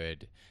figure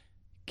could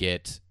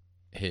get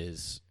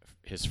his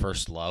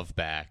first love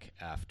back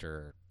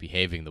after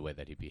behaving the way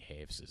that he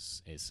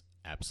behaves is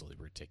absolutely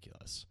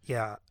ridiculous.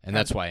 Yeah. And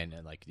that's why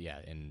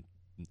in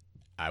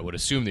I would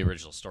assume the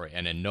original story,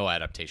 and in no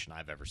adaptation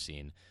I've ever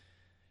seen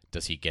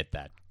does he get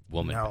that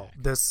woman back.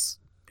 This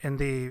in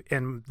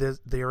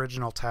the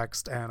original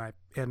text and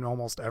in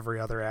almost every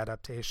other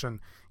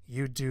adaptation,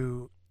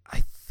 I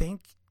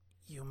think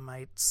you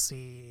might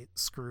see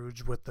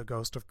Scrooge with the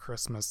Ghost of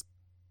Christmas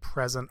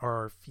present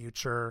or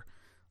future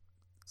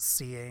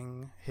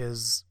seeing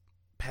his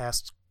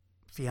past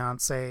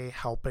fiance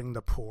helping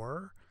the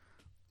poor,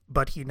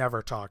 but he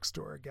never talks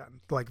to her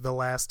again. Like, the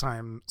last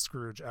time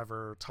Scrooge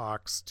ever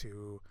talks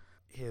to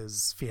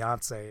his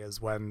fiance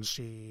is when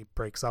she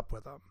breaks up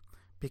with him,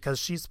 because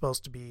she's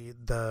supposed to be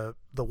the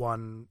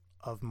one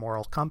of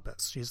moral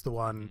compass. She's the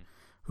one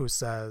who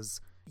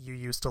says, you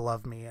used to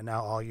love me and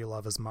now all you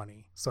love is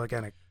money. So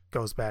again, it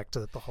goes back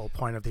to the whole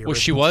point of the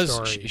original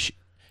story.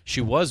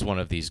 She was one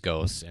of these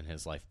ghosts in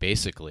his life,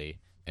 basically,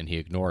 and he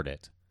ignored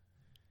it.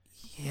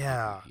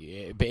 Yeah.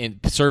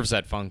 It serves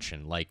that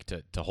function, like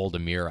to hold a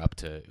mirror up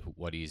to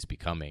what he's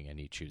becoming, and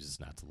he chooses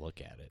not to look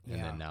at it.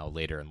 And then now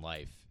later in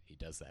life, he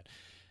does that.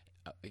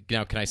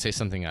 Now, can I say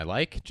something I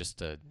like? Just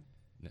to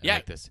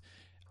like this.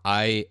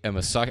 I am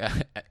a sucker.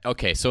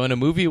 Okay, so in a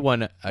movie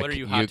when What are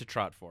you hot to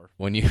trot for?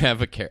 when you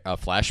have a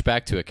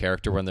flashback to a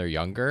character when they're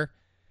younger,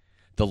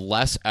 the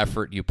less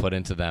effort you put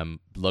into them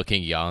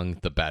looking young,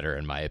 the better,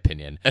 in my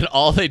opinion. And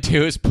all they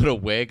do is put a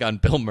wig on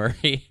Bill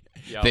Murray.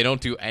 Yep. They don't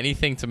do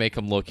anything to make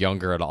him look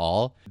younger at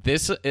all.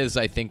 This is,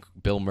 I think,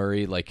 Bill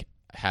Murray like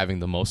having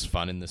the most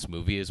fun in this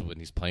movie is when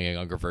he's playing a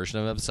younger version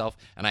of himself.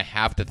 And I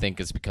have to think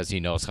it's because he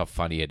knows how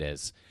funny it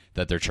is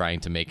that they're trying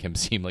to make him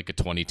seem like a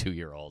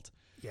 22-year-old.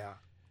 Yeah.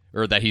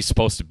 Or that he's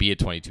supposed to be a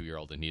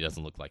 22-year-old and he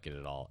doesn't look like it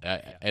at all.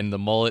 And the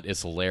mullet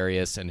is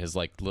hilarious, and his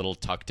like little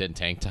tucked-in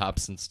tank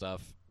tops and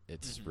stuff.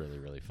 It's really,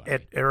 really funny.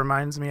 It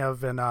reminds me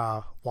of in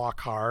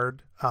Walk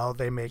Hard how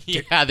they make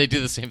yeah, they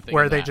do the same thing.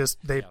 where in they that. just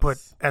Yes. put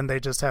and they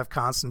just have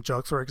constant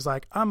jokes where it's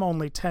like I'm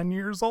only 10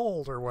 years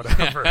old or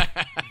whatever.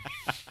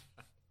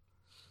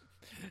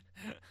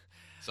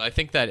 So I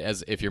think that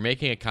as if you're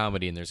making a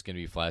comedy and there's going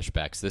to be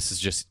flashbacks, this is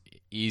just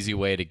easy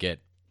way to get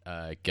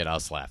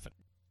us laughing.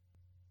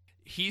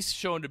 He's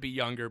shown to be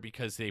younger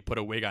because they put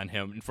a wig on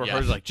him, and for Yeah.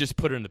 her, like, just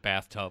put her in the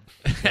bathtub.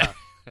 Yeah.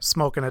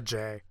 Smoking a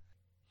J.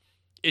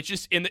 It's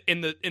just in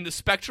the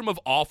spectrum of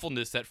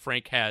awfulness that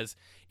Frank has.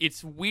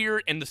 It's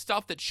weird, and the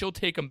stuff that she'll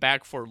take him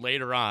back for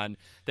later on.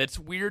 That's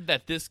weird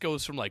that this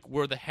goes from like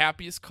we're the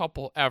happiest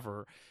couple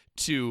ever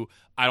to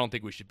I don't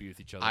think we should be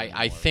with each other. I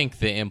anymore. think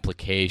the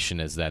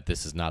implication is that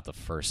this is not the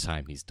first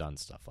time he's done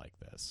stuff like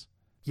this.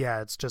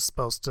 Yeah, it's just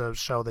supposed to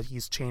show that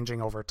he's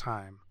changing over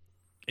time.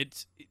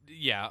 It's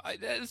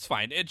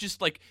fine. It's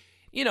just like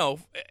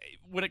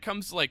when it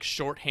comes to like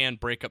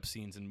shorthand breakup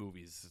scenes in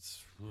movies,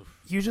 it's.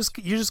 You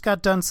just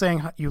got done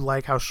saying you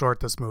like how short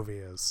this movie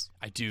is.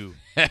 I do.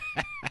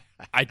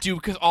 I do,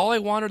 because all I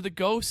want are the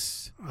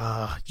ghosts.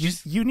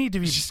 You need to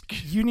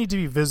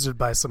be visited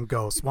by some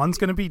ghosts. One's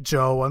gonna be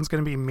Joe, one's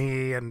gonna be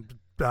me, and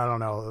I don't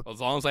know.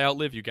 As long as I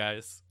outlive you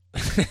guys.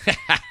 The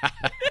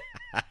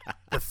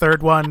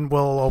third one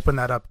will open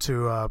that up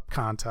to a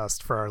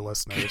contest for our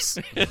listeners.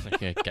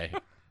 Okay.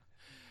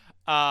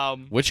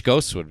 Which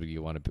ghost would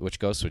you want to be? Which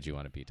ghost would you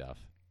want to be, Duff?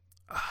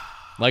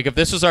 Like if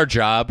this was our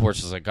job, we're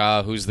just like,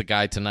 who's the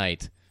guy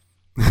tonight?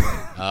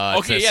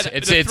 It's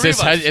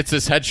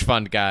this hedge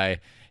fund guy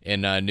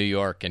in New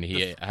York, and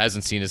he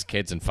hasn't seen his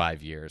kids in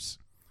 5 years.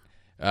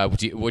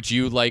 Would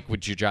your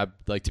job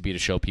like to be to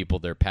show people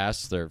their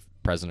past, their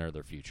present, or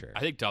their future?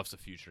 I think Duff's a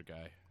future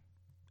guy.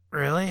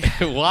 Really?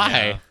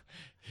 Why?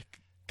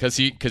 Because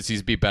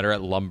he'd be better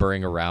at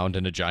lumbering around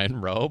in a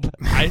giant robe.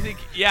 I think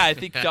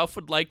Duff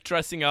would like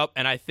dressing up,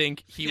 and I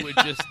think he would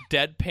just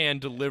deadpan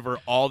deliver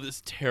all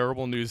this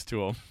terrible news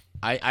to him.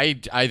 I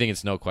think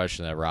it's no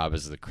question that Rob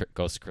is the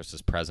ghost of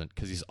Christmas present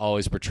because he's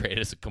always portrayed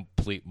as a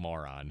complete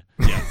moron.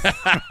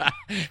 Yes.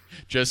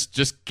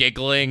 just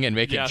giggling and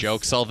making Yes.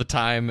 jokes all the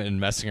time and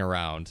messing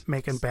around.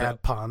 Making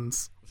bad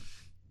puns.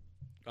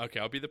 Okay,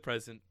 I'll be the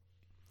present.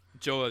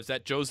 Joe's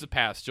the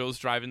past. Joe's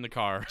driving the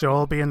car. Joe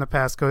will be in the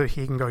past.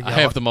 He can go yell. I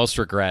have the most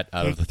regret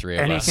out of the three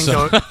of and us.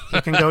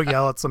 he can go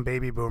yell at some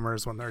baby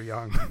boomers when they're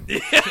young.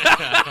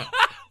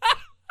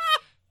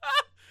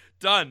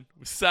 Done.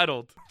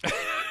 Settled.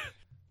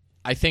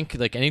 I think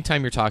like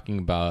anytime you're talking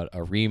about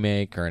a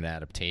remake or an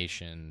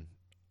adaptation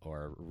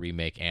or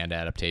remake and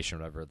adaptation,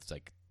 whatever, it's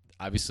like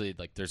obviously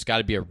like there's got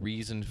to be a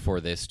reason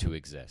for this to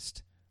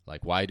exist.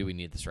 Like why do we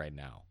need this right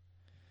now?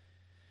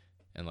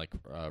 And like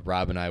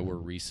Rob and I were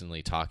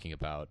recently talking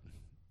about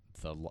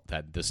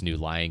this new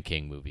Lion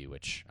King movie,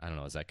 which I don't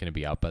know, is that going to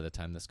be out by the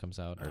time this comes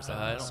out, or is that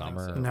I in the don't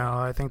summer? think so. No,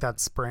 I think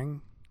that's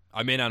spring.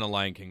 I'm in on a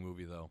Lion King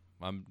movie, though.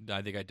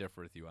 I think I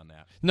differ with you on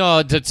that.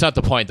 No, that's not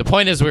the point. The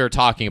point is we were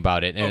talking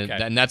about it, and,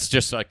 Okay. and that's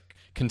just a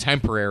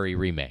contemporary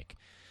remake.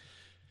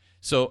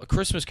 So, A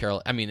Christmas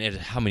Carol. I mean,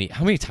 how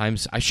many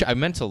times? I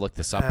meant to look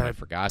this up, and I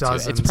forgot to.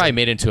 It's dozens. probably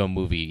made into a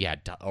movie, yeah,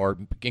 or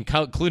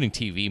including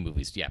TV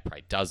movies, yeah,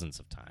 probably dozens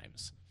of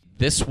times.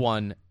 This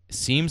one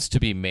seems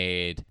to be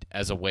made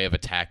as a way of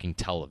attacking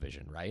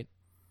television, right,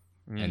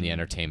 and the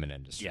entertainment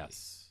industry.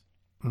 Yes.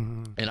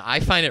 Mm-hmm. And I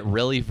find it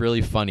really,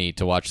 really funny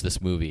to watch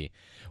this movie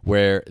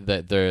where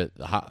the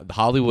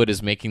Hollywood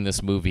is making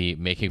this movie,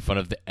 making fun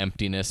of the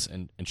emptiness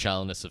and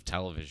shallowness of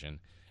television.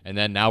 And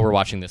then now we're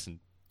watching this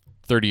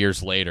 30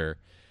 years later,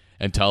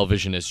 and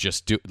television is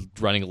just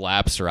running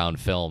laps around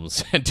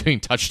films and doing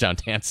touchdown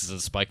dances and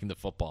spiking the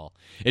football.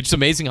 It's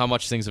amazing how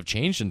much things have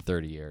changed in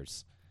 30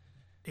 years.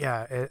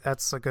 Yeah,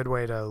 that's a good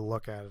way to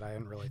look at it. I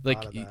hadn't really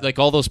thought of that. Like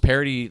all those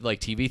parody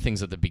like TV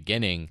things at the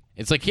beginning.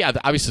 It's like, yeah,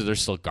 obviously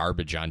there's still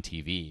garbage on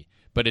TV,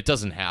 but it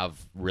doesn't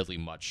have really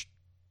much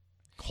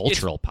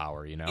cultural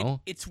power, you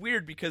know? It's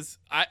weird because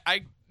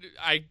I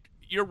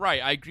you're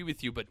right. I agree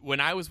with you. But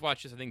when I was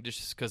watching this, I think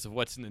just because of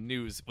what's in the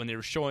news, when they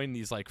were showing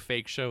these like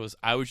fake shows,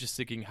 I was just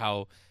thinking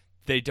how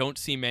they don't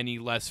seem any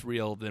less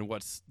real than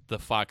what's the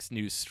Fox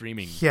News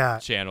streaming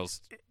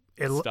channels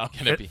stuff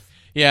gonna be.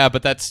 Yeah,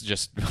 but that's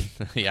just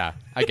yeah,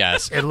 I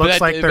guess. It looks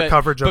like their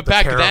coverage of but the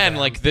back Caravan. then,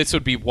 like this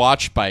would be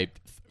watched by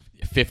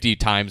 50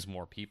 times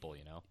more people,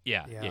 you know?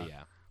 Yeah.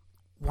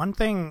 One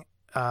thing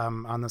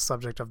on the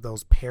subject of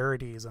those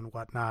parodies and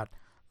whatnot,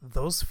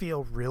 those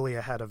feel really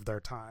ahead of their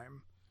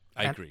time.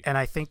 I agree. And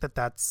I think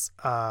that's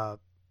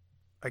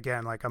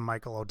again, like a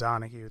Michael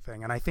O'Donoghue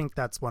thing. And I think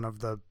that's one of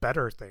the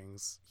better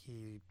things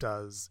he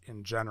does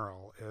in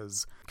general,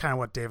 is kind of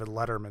what David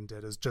Letterman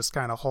did, is just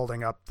kind of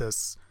holding up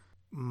this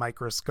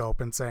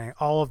microscope and saying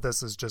all of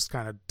this is just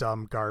kind of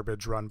dumb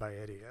garbage run by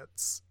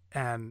idiots.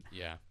 And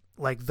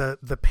like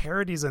the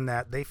parodies in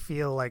that, they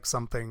feel like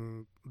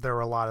something, there were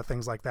a lot of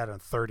things like that in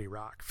 30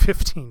 Rock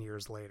 15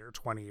 years later,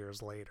 20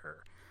 years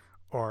later,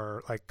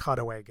 or like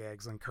cutaway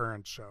gags in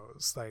current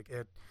shows. Like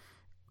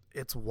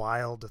it's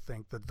wild to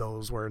think that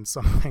those were in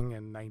something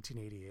in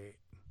 1988.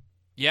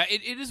 Yeah,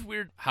 it is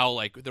weird how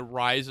like the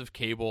rise of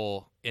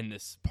cable in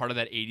this part of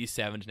that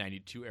 87 to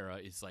 92 era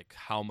is like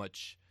how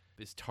much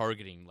is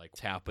targeting like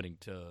what's happening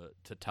to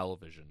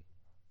television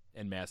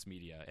and mass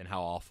media and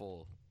how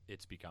awful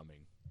it's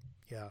becoming.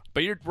 Yeah.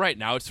 But you're right,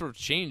 now it's sort of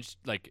changed.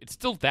 Like it's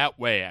still that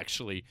way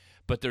actually,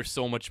 but there's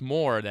so much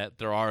more that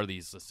there are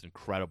these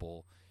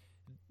incredible.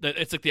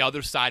 It's like the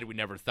other side we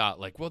never thought.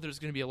 Like, well, there's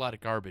going to be a lot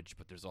of garbage,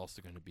 but there's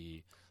also going to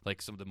be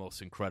like some of the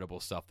most incredible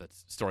stuff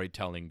that's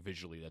storytelling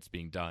visually that's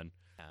being done.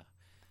 Yeah.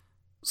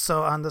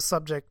 So on the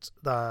subject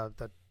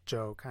that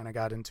Joe kind of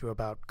got into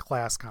about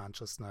class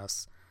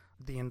consciousness,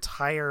 the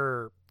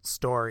entire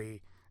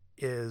story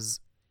is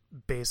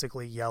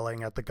basically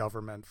yelling at the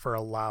government for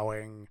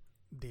allowing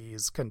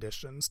these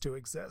conditions to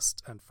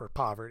exist and for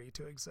poverty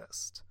to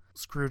exist.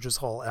 Scrooge's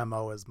whole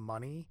MO is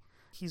money.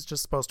 He's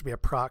just supposed to be a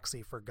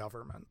proxy for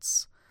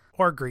governments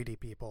or greedy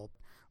people.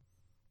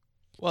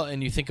 Well,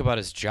 and you think about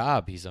his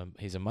job, he's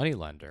a money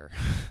lender.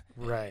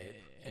 Right.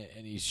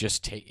 And he's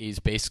just he's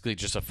basically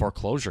just a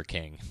foreclosure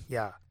king.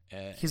 Yeah.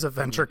 He's a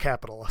venture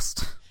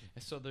capitalist.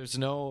 So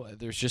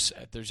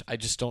I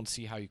just don't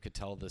see how you could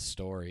tell this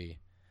story.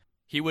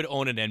 He would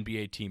own an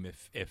NBA team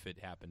if it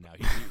happened now.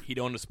 He'd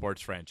own a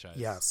sports franchise.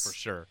 Yes. For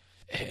sure.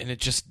 And it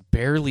just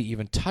barely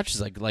even touches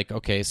like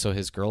okay, so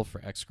his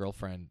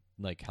ex-girlfriend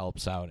like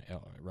helps out,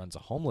 runs a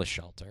homeless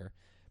shelter,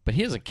 but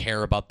he doesn't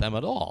care about them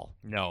at all.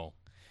 No.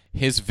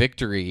 His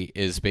victory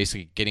is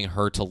basically getting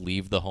her to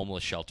leave the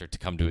homeless shelter to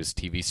come to his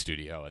TV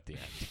studio at the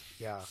end.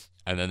 Yeah.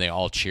 And then they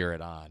all cheer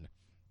it on.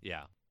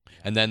 Yeah.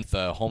 And then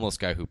the homeless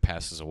guy who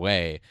passes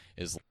away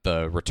is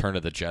the Return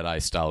of the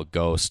Jedi style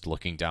ghost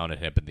looking down at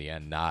him in the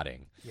end,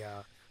 nodding.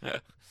 Yeah.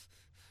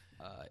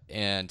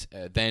 And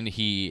then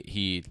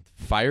he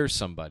fires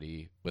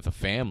somebody with a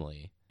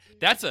family.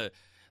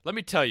 Let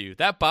me tell you,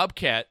 that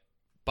Bobcat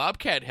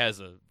has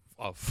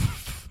a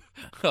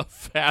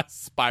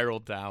fast spiral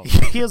down.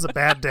 He has a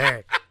bad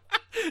day.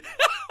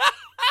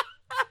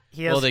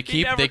 They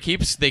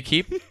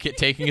keep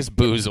taking his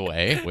booze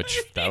away, which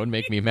that would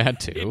make me mad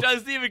too. He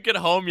doesn't even get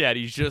home yet.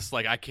 He's just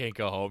like, I can't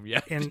go home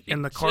yet.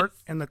 In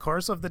the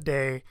course of the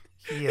day,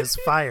 he is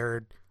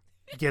fired,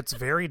 gets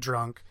very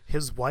drunk.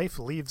 His wife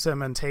leaves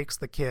him and takes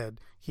the kid.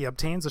 He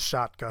obtains a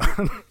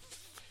shotgun.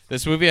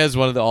 This movie has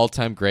one of the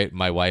all-time great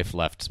 "My wife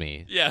left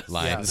me"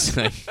 lines.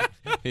 Yes.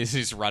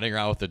 He's running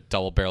around with a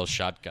double-barrel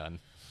shotgun.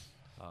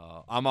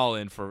 I'm all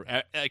in for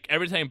like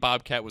every time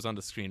Bobcat was on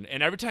the screen,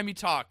 and every time he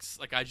talks,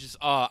 like I just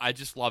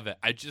love it.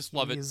 I just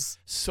love it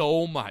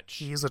so much.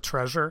 He's a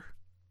treasure,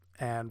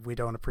 and we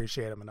don't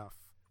appreciate him enough.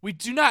 We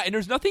do not, and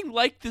there's nothing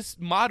like this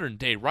modern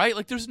day, right?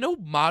 Like there's no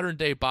modern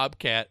day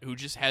Bobcat who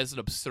just has an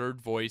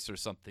absurd voice or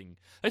something.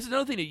 That's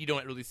another thing that you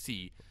don't really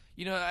see.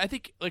 You know, I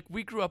think like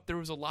we grew up, there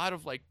was a lot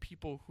of like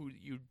people who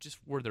you just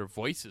were their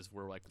voices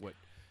were like what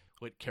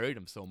carried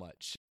them so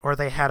much, or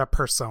they had a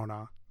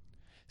persona.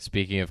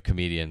 Speaking of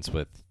comedians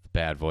with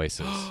bad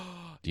voices,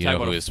 do you know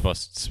who is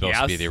supposed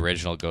to be the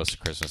original Ghost of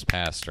Christmas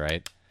Past,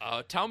 right?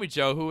 Tell me,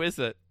 Joe, who is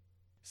it?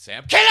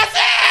 Sam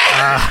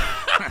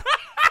Kinison!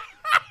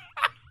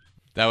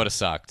 That would have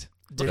sucked.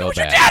 Your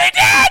daddy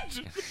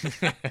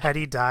did! Had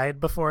he died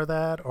before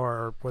that,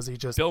 or was he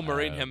just Bill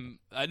Murray and him?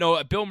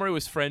 No, Bill Murray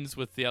was friends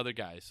with the other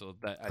guy, so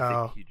that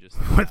I think he just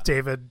with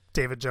David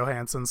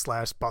Johansen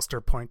 /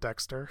 Buster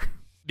Poindexter.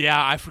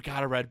 Yeah, I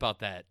forgot I read about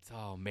that.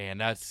 Oh man,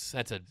 that's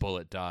a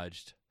bullet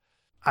dodged.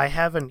 I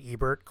have an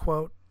Ebert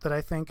quote that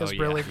I think is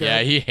really good. Yeah,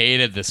 he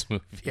hated this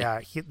movie.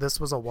 Yeah, this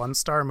was a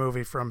 1-star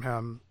movie from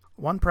him.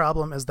 One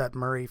problem is that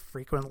Murray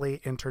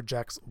frequently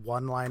interjects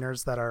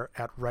one-liners that are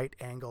at right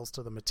angles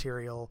to the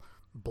material,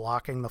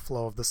 blocking the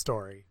flow of the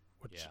story,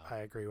 which I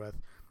agree with.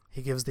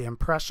 He gives the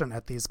impression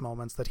at these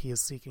moments that he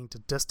is seeking to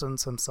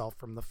distance himself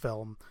from the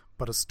film,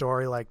 but a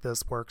story like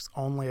this works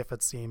only if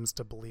it seems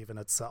to believe in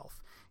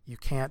itself. You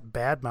can't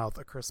badmouth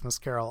A Christmas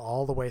Carol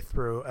all the way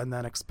through and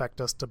then expect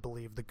us to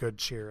believe the good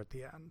cheer at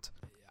the end.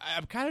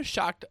 I'm kind of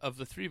shocked of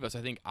the three of us.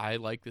 I think I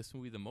like this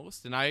movie the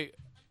most, and I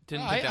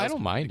didn't think that I was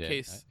don't mind the it.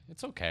 case.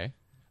 It's okay.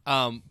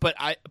 But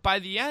by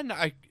the end,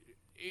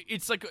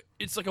 it's like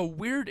a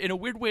weird, in a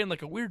weird way, in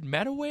like a weird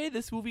meta way,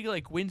 this movie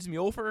like wins me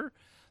over.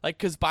 Like,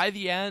 because by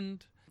the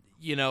end,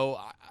 you know,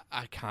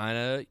 I kind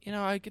of, you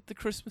know, I get the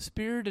Christmas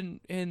spirit,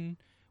 and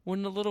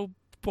when the little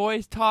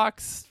boy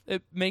talks,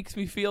 it makes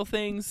me feel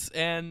things,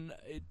 and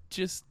it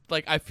just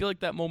like I feel like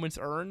that moment's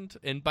earned,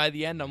 and by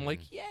the end I'm like,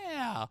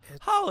 yeah,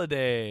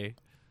 holiday.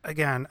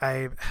 Again,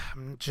 I'm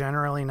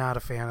generally not a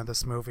fan of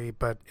this movie,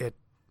 but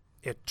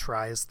It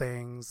tries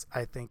things.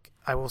 I think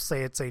I will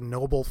say it's a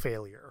noble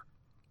failure.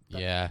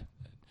 Yeah.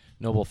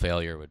 Noble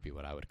failure would be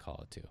what I would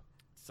call it too.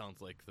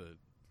 Sounds like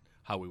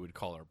how we would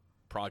call our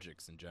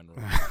projects in general.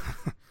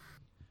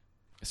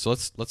 So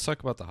let's talk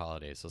about the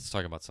holidays. Let's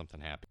talk about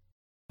something happy.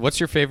 What's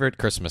your favorite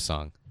Christmas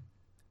song?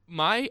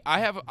 I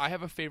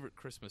have a favorite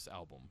Christmas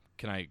album.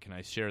 Can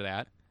I share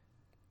that?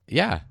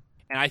 Yeah.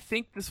 And I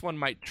think this one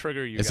might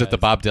trigger you. Is guys. it the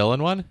Bob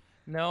Dylan one?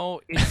 No,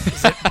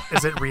 it's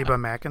Is it Reba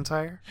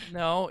McEntire?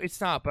 no,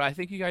 it's not. But I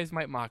think you guys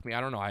might mock me.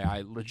 I don't know.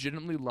 I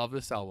legitimately love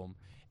this album.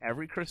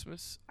 Every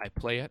Christmas, I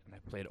play it, and I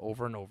play it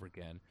over and over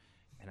again,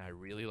 and I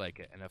really like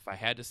it. And if I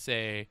had to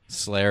say,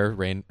 Slayer,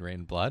 Rain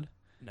Blood?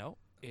 no,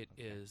 it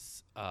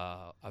is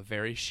a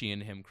very She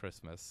and Him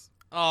Christmas.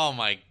 Oh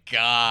my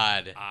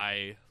God.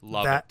 I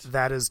love That it.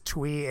 that is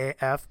twee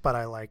AF, but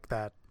I like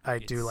that. I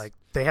do It's- like.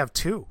 They have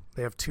two.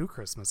 They have two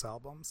Christmas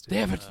albums. Dude.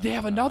 They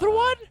have another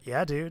one?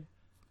 Yeah, dude.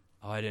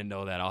 Oh, I didn't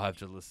know that. I'll have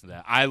to listen to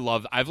that.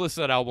 I've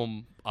listened to that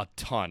album a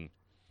ton.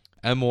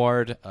 M.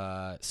 Ward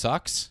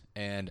sucks,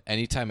 and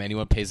anytime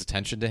anyone pays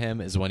attention to him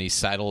is when he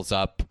sidles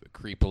up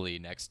creepily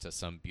next to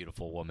some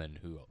beautiful woman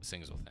who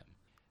sings with him.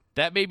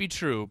 That may be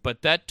true,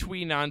 but that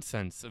twee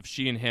nonsense of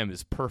She and Him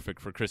is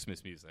perfect for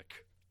Christmas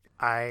music.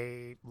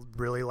 I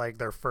really like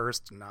their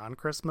first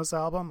non-Christmas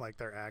album, like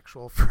their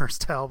actual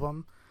first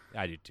album.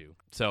 I do too.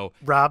 So,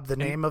 Rob, the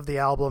name of the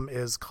album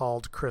is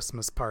called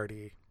Christmas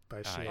Party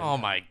by She. Oh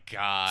my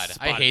God. I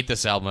Spot- hate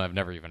this album. I've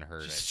never even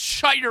heard it.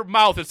 shut your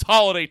mouth. It's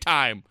holiday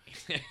time.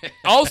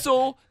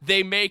 Also,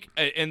 they make,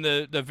 in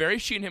the very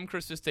She and Him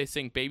Christmas, they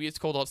sing Baby It's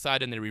Cold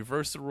Outside, and they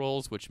reverse the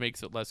roles, which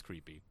makes it less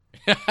creepy.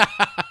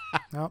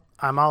 Nope,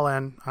 I'm all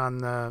in on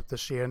the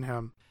She and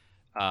Him.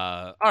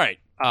 All right.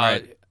 All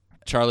right.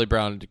 Charlie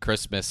Brown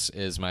Christmas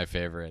is my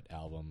favorite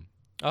album.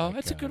 Oh, Like,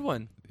 that's a good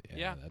one.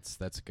 Yeah. That's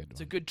a good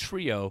It's a one. good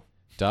trio.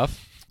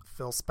 Duff?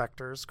 Phil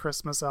Spector's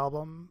Christmas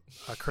album,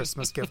 A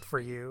Christmas Gift for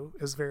You,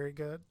 is very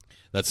good.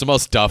 That's the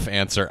most Duff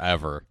answer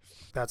ever.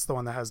 That's the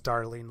one that has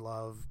Darlene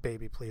Love,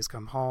 Baby Please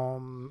Come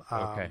Home.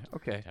 Okay.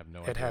 I have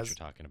no It idea has- what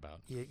you're talking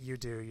about. You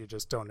do, you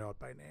just don't know it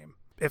by name.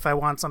 If I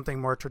want something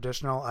more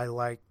traditional, I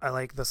like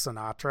the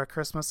Sinatra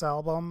Christmas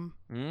album.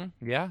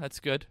 Yeah, that's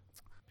good.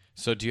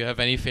 So do you have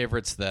any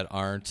favorites that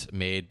aren't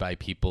made by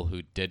people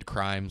who did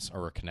crimes or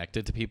were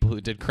connected to people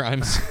who did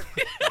crimes?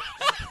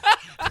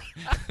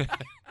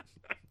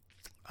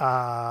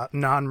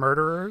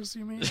 Non-murderers,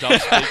 you mean?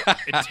 Duff's Big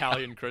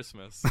Italian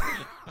Christmas.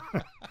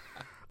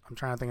 I'm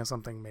trying to think of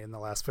something made in the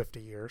last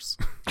 50 years.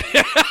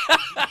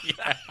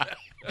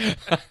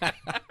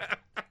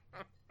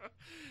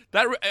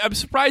 I'm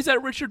surprised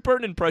that Richard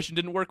Burton impression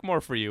didn't work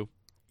more for you.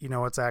 You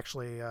know what's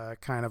actually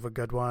kind of a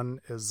good one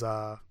is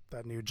that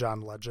new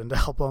John Legend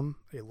album,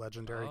 A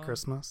Legendary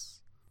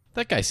Christmas.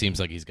 That guy seems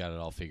like he's got it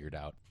all figured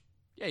out.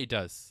 Yeah, he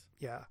does.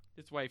 Yeah.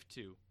 His wife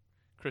too.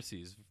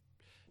 Chrissy's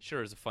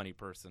sure is a funny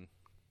person.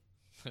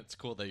 It's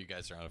cool that you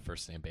guys are on a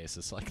first name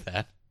basis like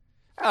that.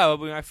 Oh,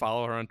 when I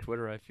follow her on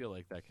Twitter, I feel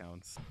like that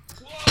counts.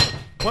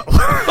 What?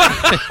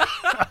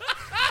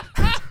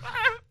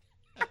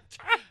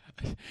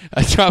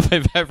 I dropped my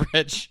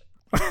beverage.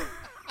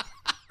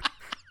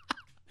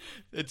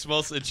 It's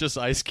just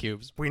ice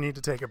cubes. We need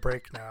to take a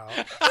break now.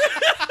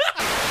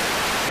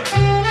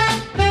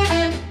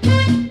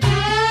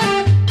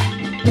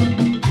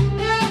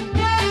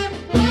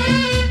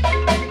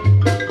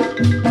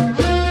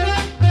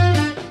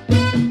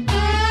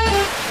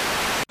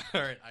 All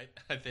right,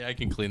 I think I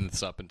can clean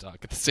this up and talk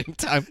at the same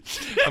time.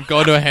 I'm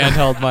going to a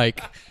handheld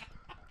mic.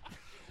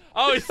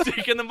 Oh, he's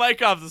taking the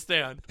mic off the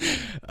stand.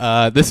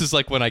 This is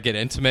like when I get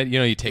intimate. You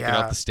know, you take it Yeah.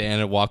 off the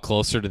stand and walk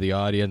closer to the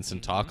audience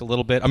and talk a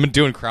little bit. I'm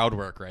doing crowd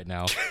work right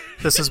now.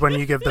 This is when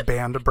you give the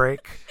band a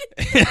break.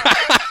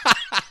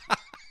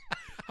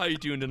 How you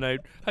doing tonight?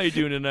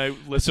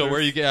 Listeners? So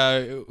where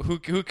you who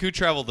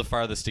traveled the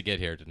farthest to get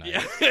here tonight?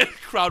 Yeah,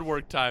 crowd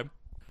work time.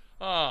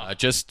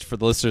 Just for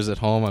the listeners at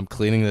home, I'm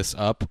cleaning this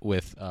up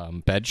with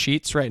bed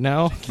sheets right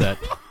now that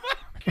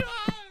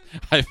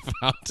I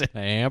found in a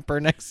hamper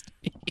next to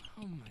me.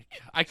 Oh my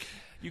god!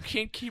 You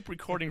can't keep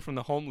recording from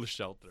the homeless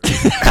shelter.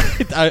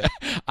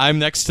 I'm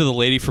next to the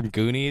lady from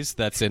Goonies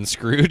that's in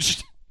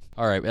Scrooged.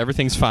 All right,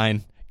 everything's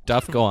fine.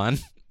 Duff, go on.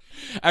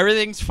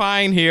 Everything's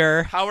fine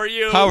here. How are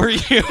you? How are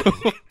you?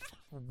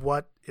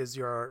 What is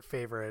your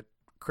favorite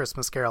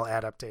Christmas Carol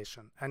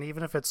adaptation? And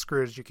even if it's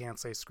Scrooge, you can't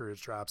say Scrooge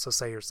drop. So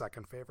say your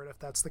second favorite if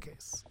that's the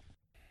case.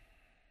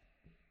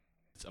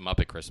 It's a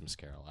Muppet Christmas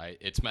Carol.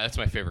 That's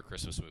my favorite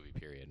Christmas movie.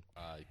 Period.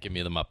 Give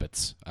me the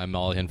Muppets. I'm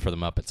all in for the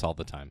Muppets all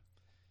the time.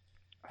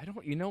 I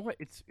don't. You know what?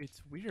 It's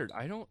weird.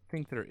 I don't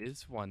think there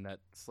is one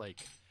that's like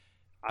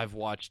I've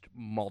watched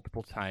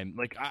multiple times.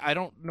 Like I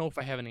don't know if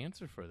I have an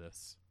answer for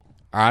this.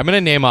 All right, I'm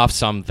gonna name off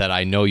some that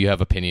I know you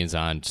have opinions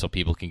on, so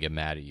people can get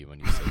mad at you when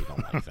you say you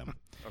don't like them.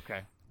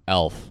 Okay.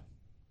 Elf.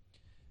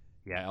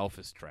 Yeah, Elf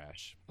is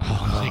trash.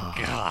 Oh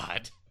my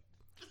god.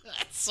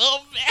 That's so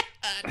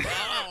bad.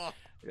 Oh.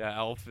 Yeah,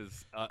 Elf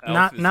is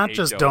Not a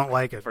just joke don't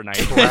like it. for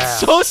 90.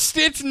 Trash.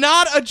 It's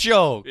not a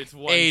joke. It's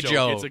one a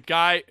joke. It's a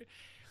guy.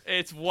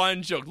 It's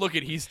one joke. Look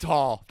at he's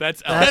tall.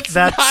 That's Elf.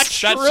 That's not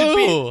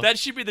true. That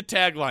should be the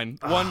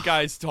tagline. One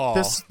guy's tall.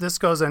 This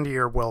goes into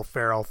your Will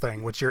Ferrell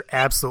thing, which you're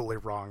absolutely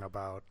wrong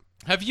about.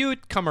 Have you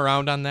come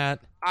around on that?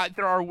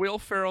 There are Will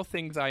Ferrell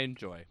things I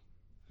enjoy.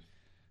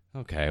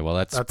 Okay, well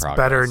that's progress.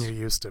 better than you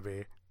used to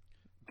be.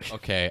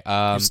 Okay,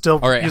 You're still,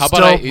 all right. you're How still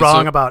about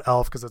wrong about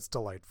Elf because it's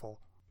delightful.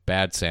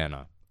 Bad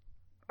Santa,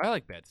 I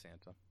like Bad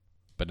Santa.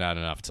 but not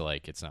enough to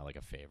like. It's not like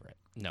a favorite.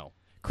 No.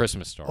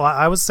 Christmas Story. Well,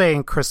 I was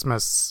saying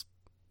Christmas.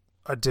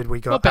 Did we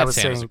go? Well, Bad I was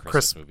Santa's saying a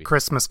Christmas movie.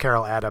 Christmas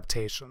Carol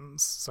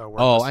adaptations. So we're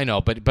Oh, just- I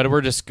know, but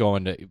we're just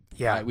going to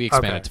we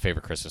expanded okay. to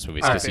favorite Christmas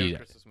movies All because right. he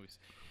Christmas movies.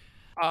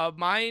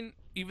 Mine,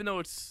 even though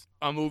it's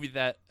a movie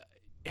that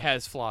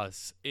has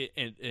flaws,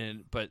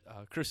 but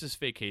Christmas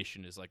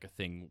Vacation is like a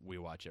thing we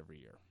watch every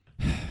year.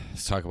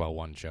 let's talk about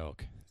one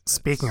joke.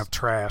 Speaking of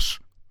trash,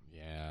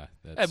 Yeah,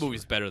 That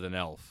movie's better than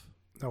Elf.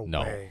 no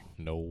no way.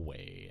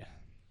 way.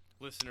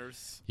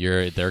 Listeners,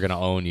 They're gonna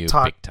own you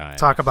Talk, big time.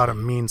 talk about a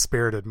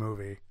mean-spirited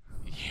movie.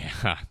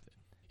 Yeah.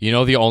 You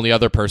know, the only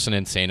other person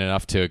insane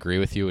enough to agree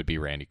with you would be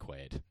Randy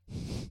Quaid.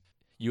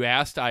 you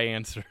asked, I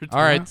answered.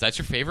 All right, that's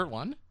your favorite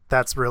one?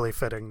 That's really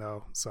fitting,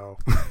 though. So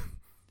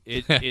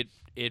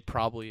It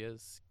probably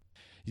is.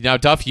 Now,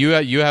 Duff,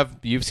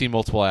 you've seen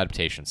multiple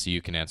adaptations, so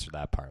you can answer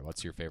that part.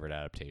 What's your favorite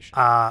adaptation?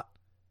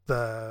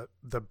 the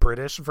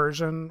British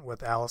version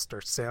with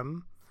Alistair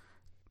Sim,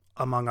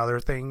 among other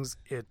things,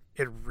 it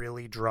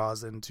really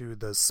draws into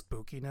the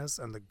spookiness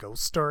and the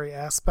ghost story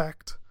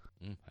aspect.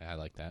 I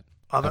like that.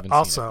 Haven't seen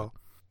Also,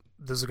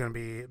 this is going to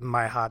be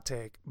my hot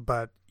take,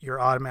 but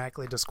you're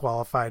automatically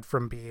disqualified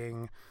from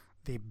being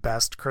the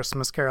best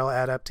Christmas Carol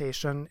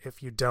adaptation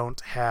if you don't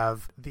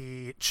have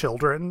the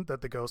children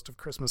that the Ghost of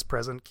Christmas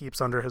Present keeps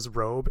under his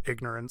robe,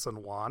 Ignorance and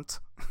Want.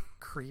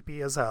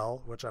 Creepy as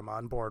hell, which I'm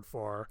on board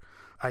for.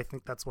 I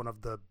think that's one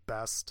of the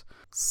best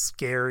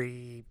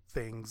scary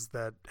things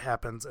that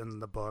happens in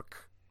the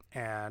book,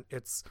 and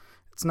it's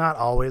not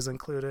always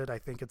included. I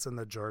think it's in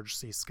the George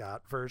C.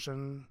 Scott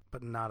version,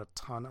 but not a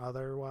ton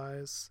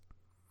otherwise.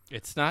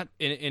 It's not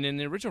in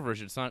the original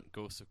version. It's not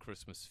Ghost of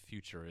Christmas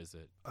Future, is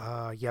it?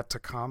 Yet to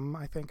Come,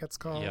 I think it's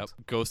called. Yep,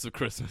 Ghost of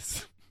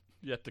Christmas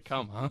Yet to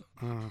Come, huh?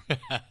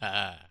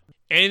 Mm.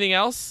 Anything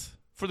else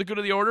for the good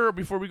of the order or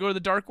before we go to the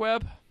dark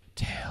web?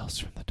 Tales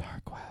from the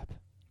Dark Web.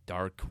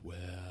 Dark web.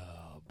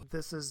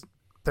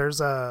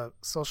 There's a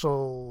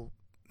social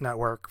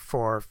network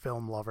for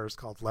film lovers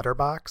called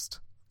Letterboxd,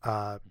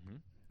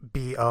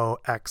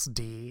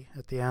 BOXD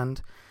at the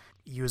end.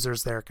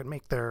 Users there can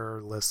make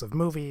their lists of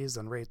movies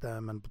and rate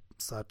them and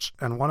such.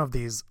 And one of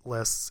these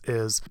lists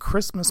is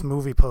Christmas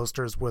movie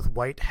posters with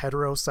white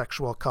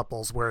heterosexual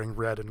couples wearing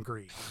red and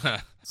green.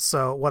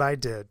 So what I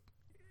did,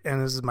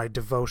 and this is my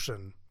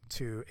devotion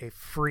to a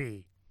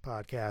free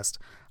podcast,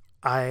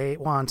 I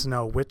want to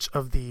know which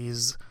of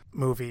these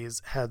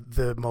movies had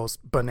the most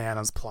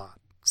bananas plot.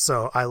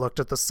 So I looked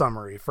at the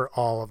summary for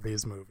all of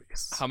these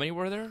movies. How many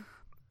were there?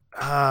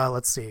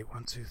 Let's see.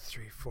 1, 2,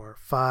 3, 4,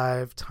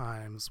 5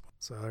 times.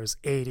 So there's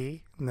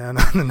 80. And then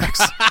on the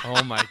next.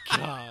 Oh my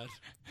god.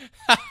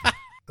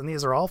 And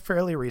these are all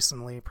fairly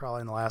recently,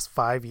 probably in the last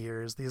 5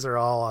 years. These are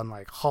all on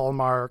like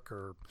Hallmark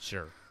or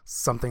Sure.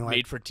 something like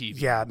Made for TV.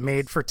 Yeah,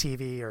 made for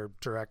TV or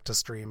direct to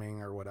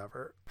streaming or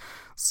whatever.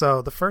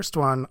 So the first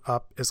one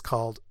up is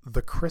called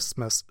The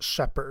Christmas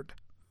Shepherd,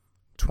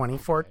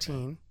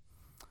 2014,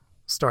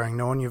 starring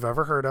no one you've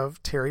ever heard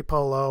of: Terry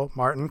Polo,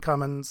 Martin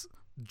Cummins,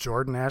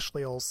 Jordan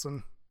Ashley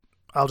Olsen.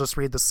 I'll just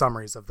read the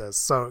summaries of this.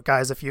 So,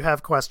 guys, if you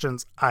have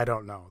questions, I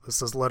don't know.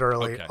 This is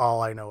literally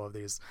all I know of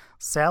these.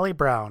 Sally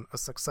Brown, a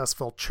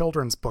successful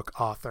children's book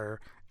author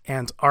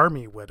and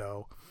army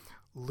widow,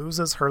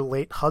 loses her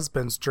late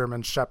husband's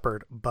German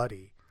Shepherd,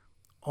 Buddy,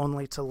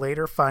 only to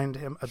later find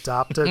him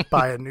adopted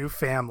by a new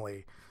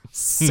family,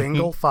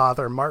 single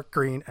father Mark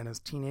Green and his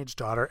teenage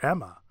daughter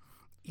Emma.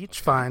 Each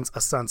finds a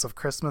sense of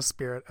Christmas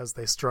spirit as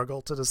they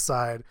struggle to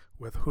decide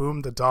with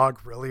whom the dog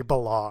really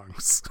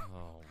belongs.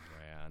 Oh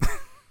man.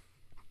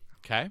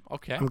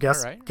 Okay. I'm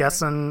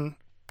guessing,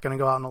 gonna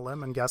go out on a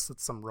limb and guess that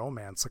some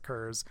romance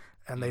occurs,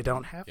 and they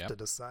don't have to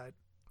decide.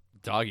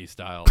 Doggy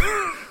style.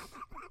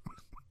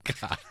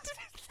 God.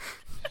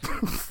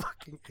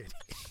 Fucking idiot.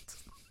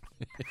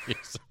 You're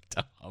so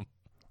dumb.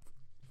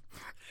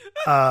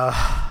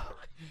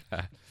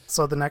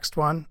 So the next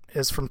one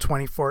is from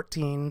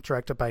 2014,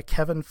 directed by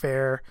Kevin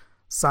Fair,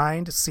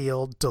 signed,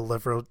 sealed,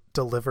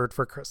 delivered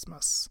for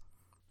Christmas.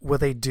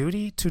 With a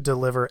duty to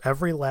deliver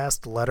every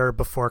last letter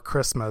before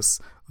Christmas,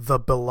 the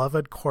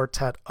beloved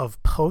quartet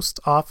of post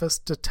office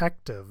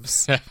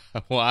detectives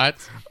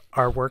What?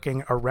 are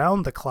working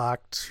around the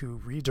clock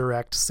to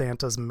redirect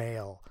Santa's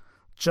mail,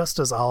 just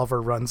as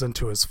Oliver runs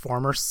into his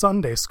former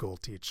Sunday school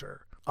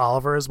teacher.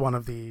 Oliver is one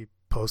of the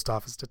post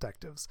office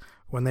detectives.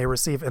 When they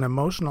receive an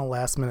emotional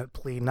last-minute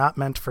plea not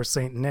meant for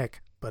St.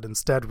 Nick, but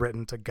instead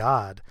written to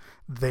God,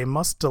 they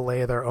must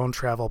delay their own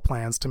travel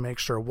plans to make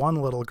sure one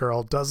little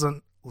girl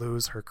doesn't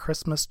lose her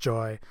Christmas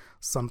joy,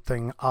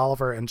 something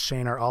Oliver and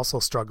Shane are also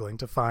struggling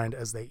to find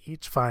as they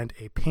each find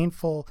a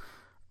painful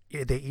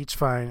they each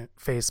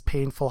face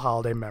painful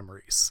holiday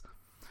memories.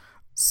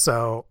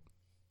 So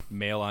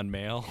Male on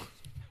male.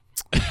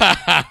 that's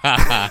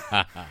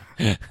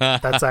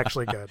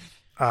actually good.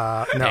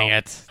 No. Dang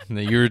it.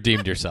 You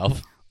redeemed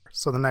yourself.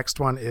 So the next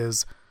one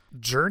is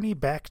Journey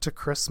Back to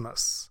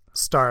Christmas,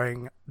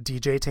 starring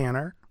DJ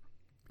Tanner,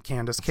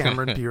 Candace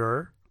Cameron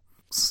Bure,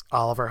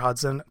 Oliver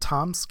Hudson,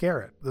 Tom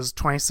Skerritt. This is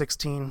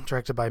 2016,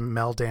 directed by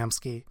Mel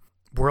Damsky.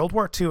 World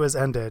War II has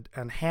ended,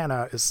 and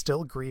Hannah is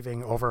still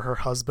grieving over her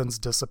husband's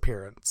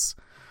disappearance.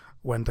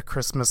 When the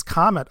Christmas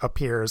comet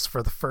appears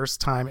for the first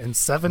time in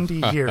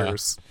 70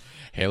 years,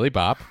 Haley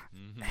Bop.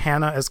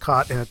 Hannah is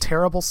caught in a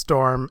terrible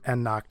storm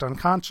and knocked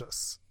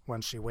unconscious.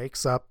 When she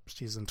wakes up,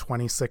 she's in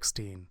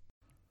 2016.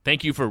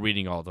 Thank you for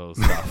reading all those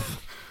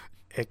stuff.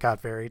 It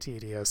got very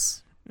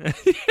tedious.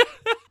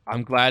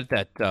 I'm glad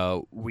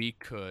that we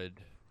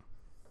could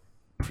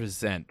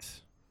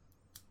present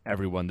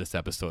everyone this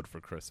episode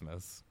for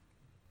Christmas.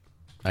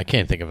 I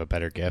can't think of a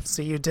better gift.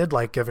 See, you did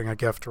like giving a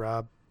gift,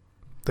 Rob.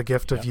 The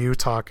gift of you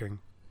talking.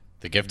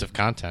 The gift of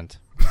content.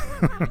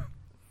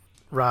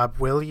 Rob,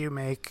 will you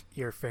make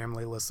your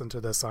family listen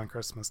to this on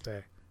Christmas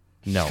Day?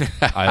 No,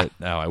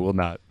 I will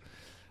not.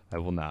 I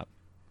will not.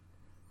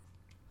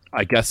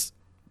 I guess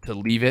to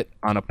leave it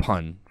on a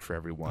pun for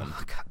everyone.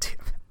 Oh, God damn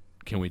it.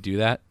 Can we do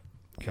that?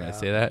 Can I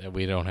say that?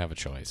 We don't have a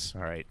choice.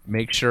 All right.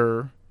 Make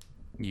sure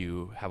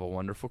you have a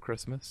wonderful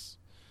Christmas.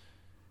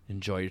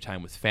 Enjoy your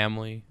time with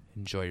family.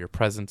 Enjoy your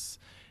presents.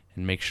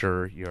 And make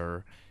sure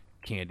your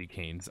candy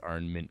canes are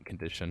in mint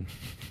condition.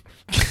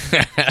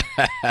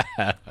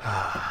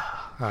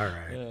 All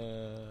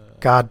right.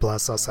 God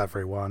bless us,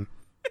 everyone.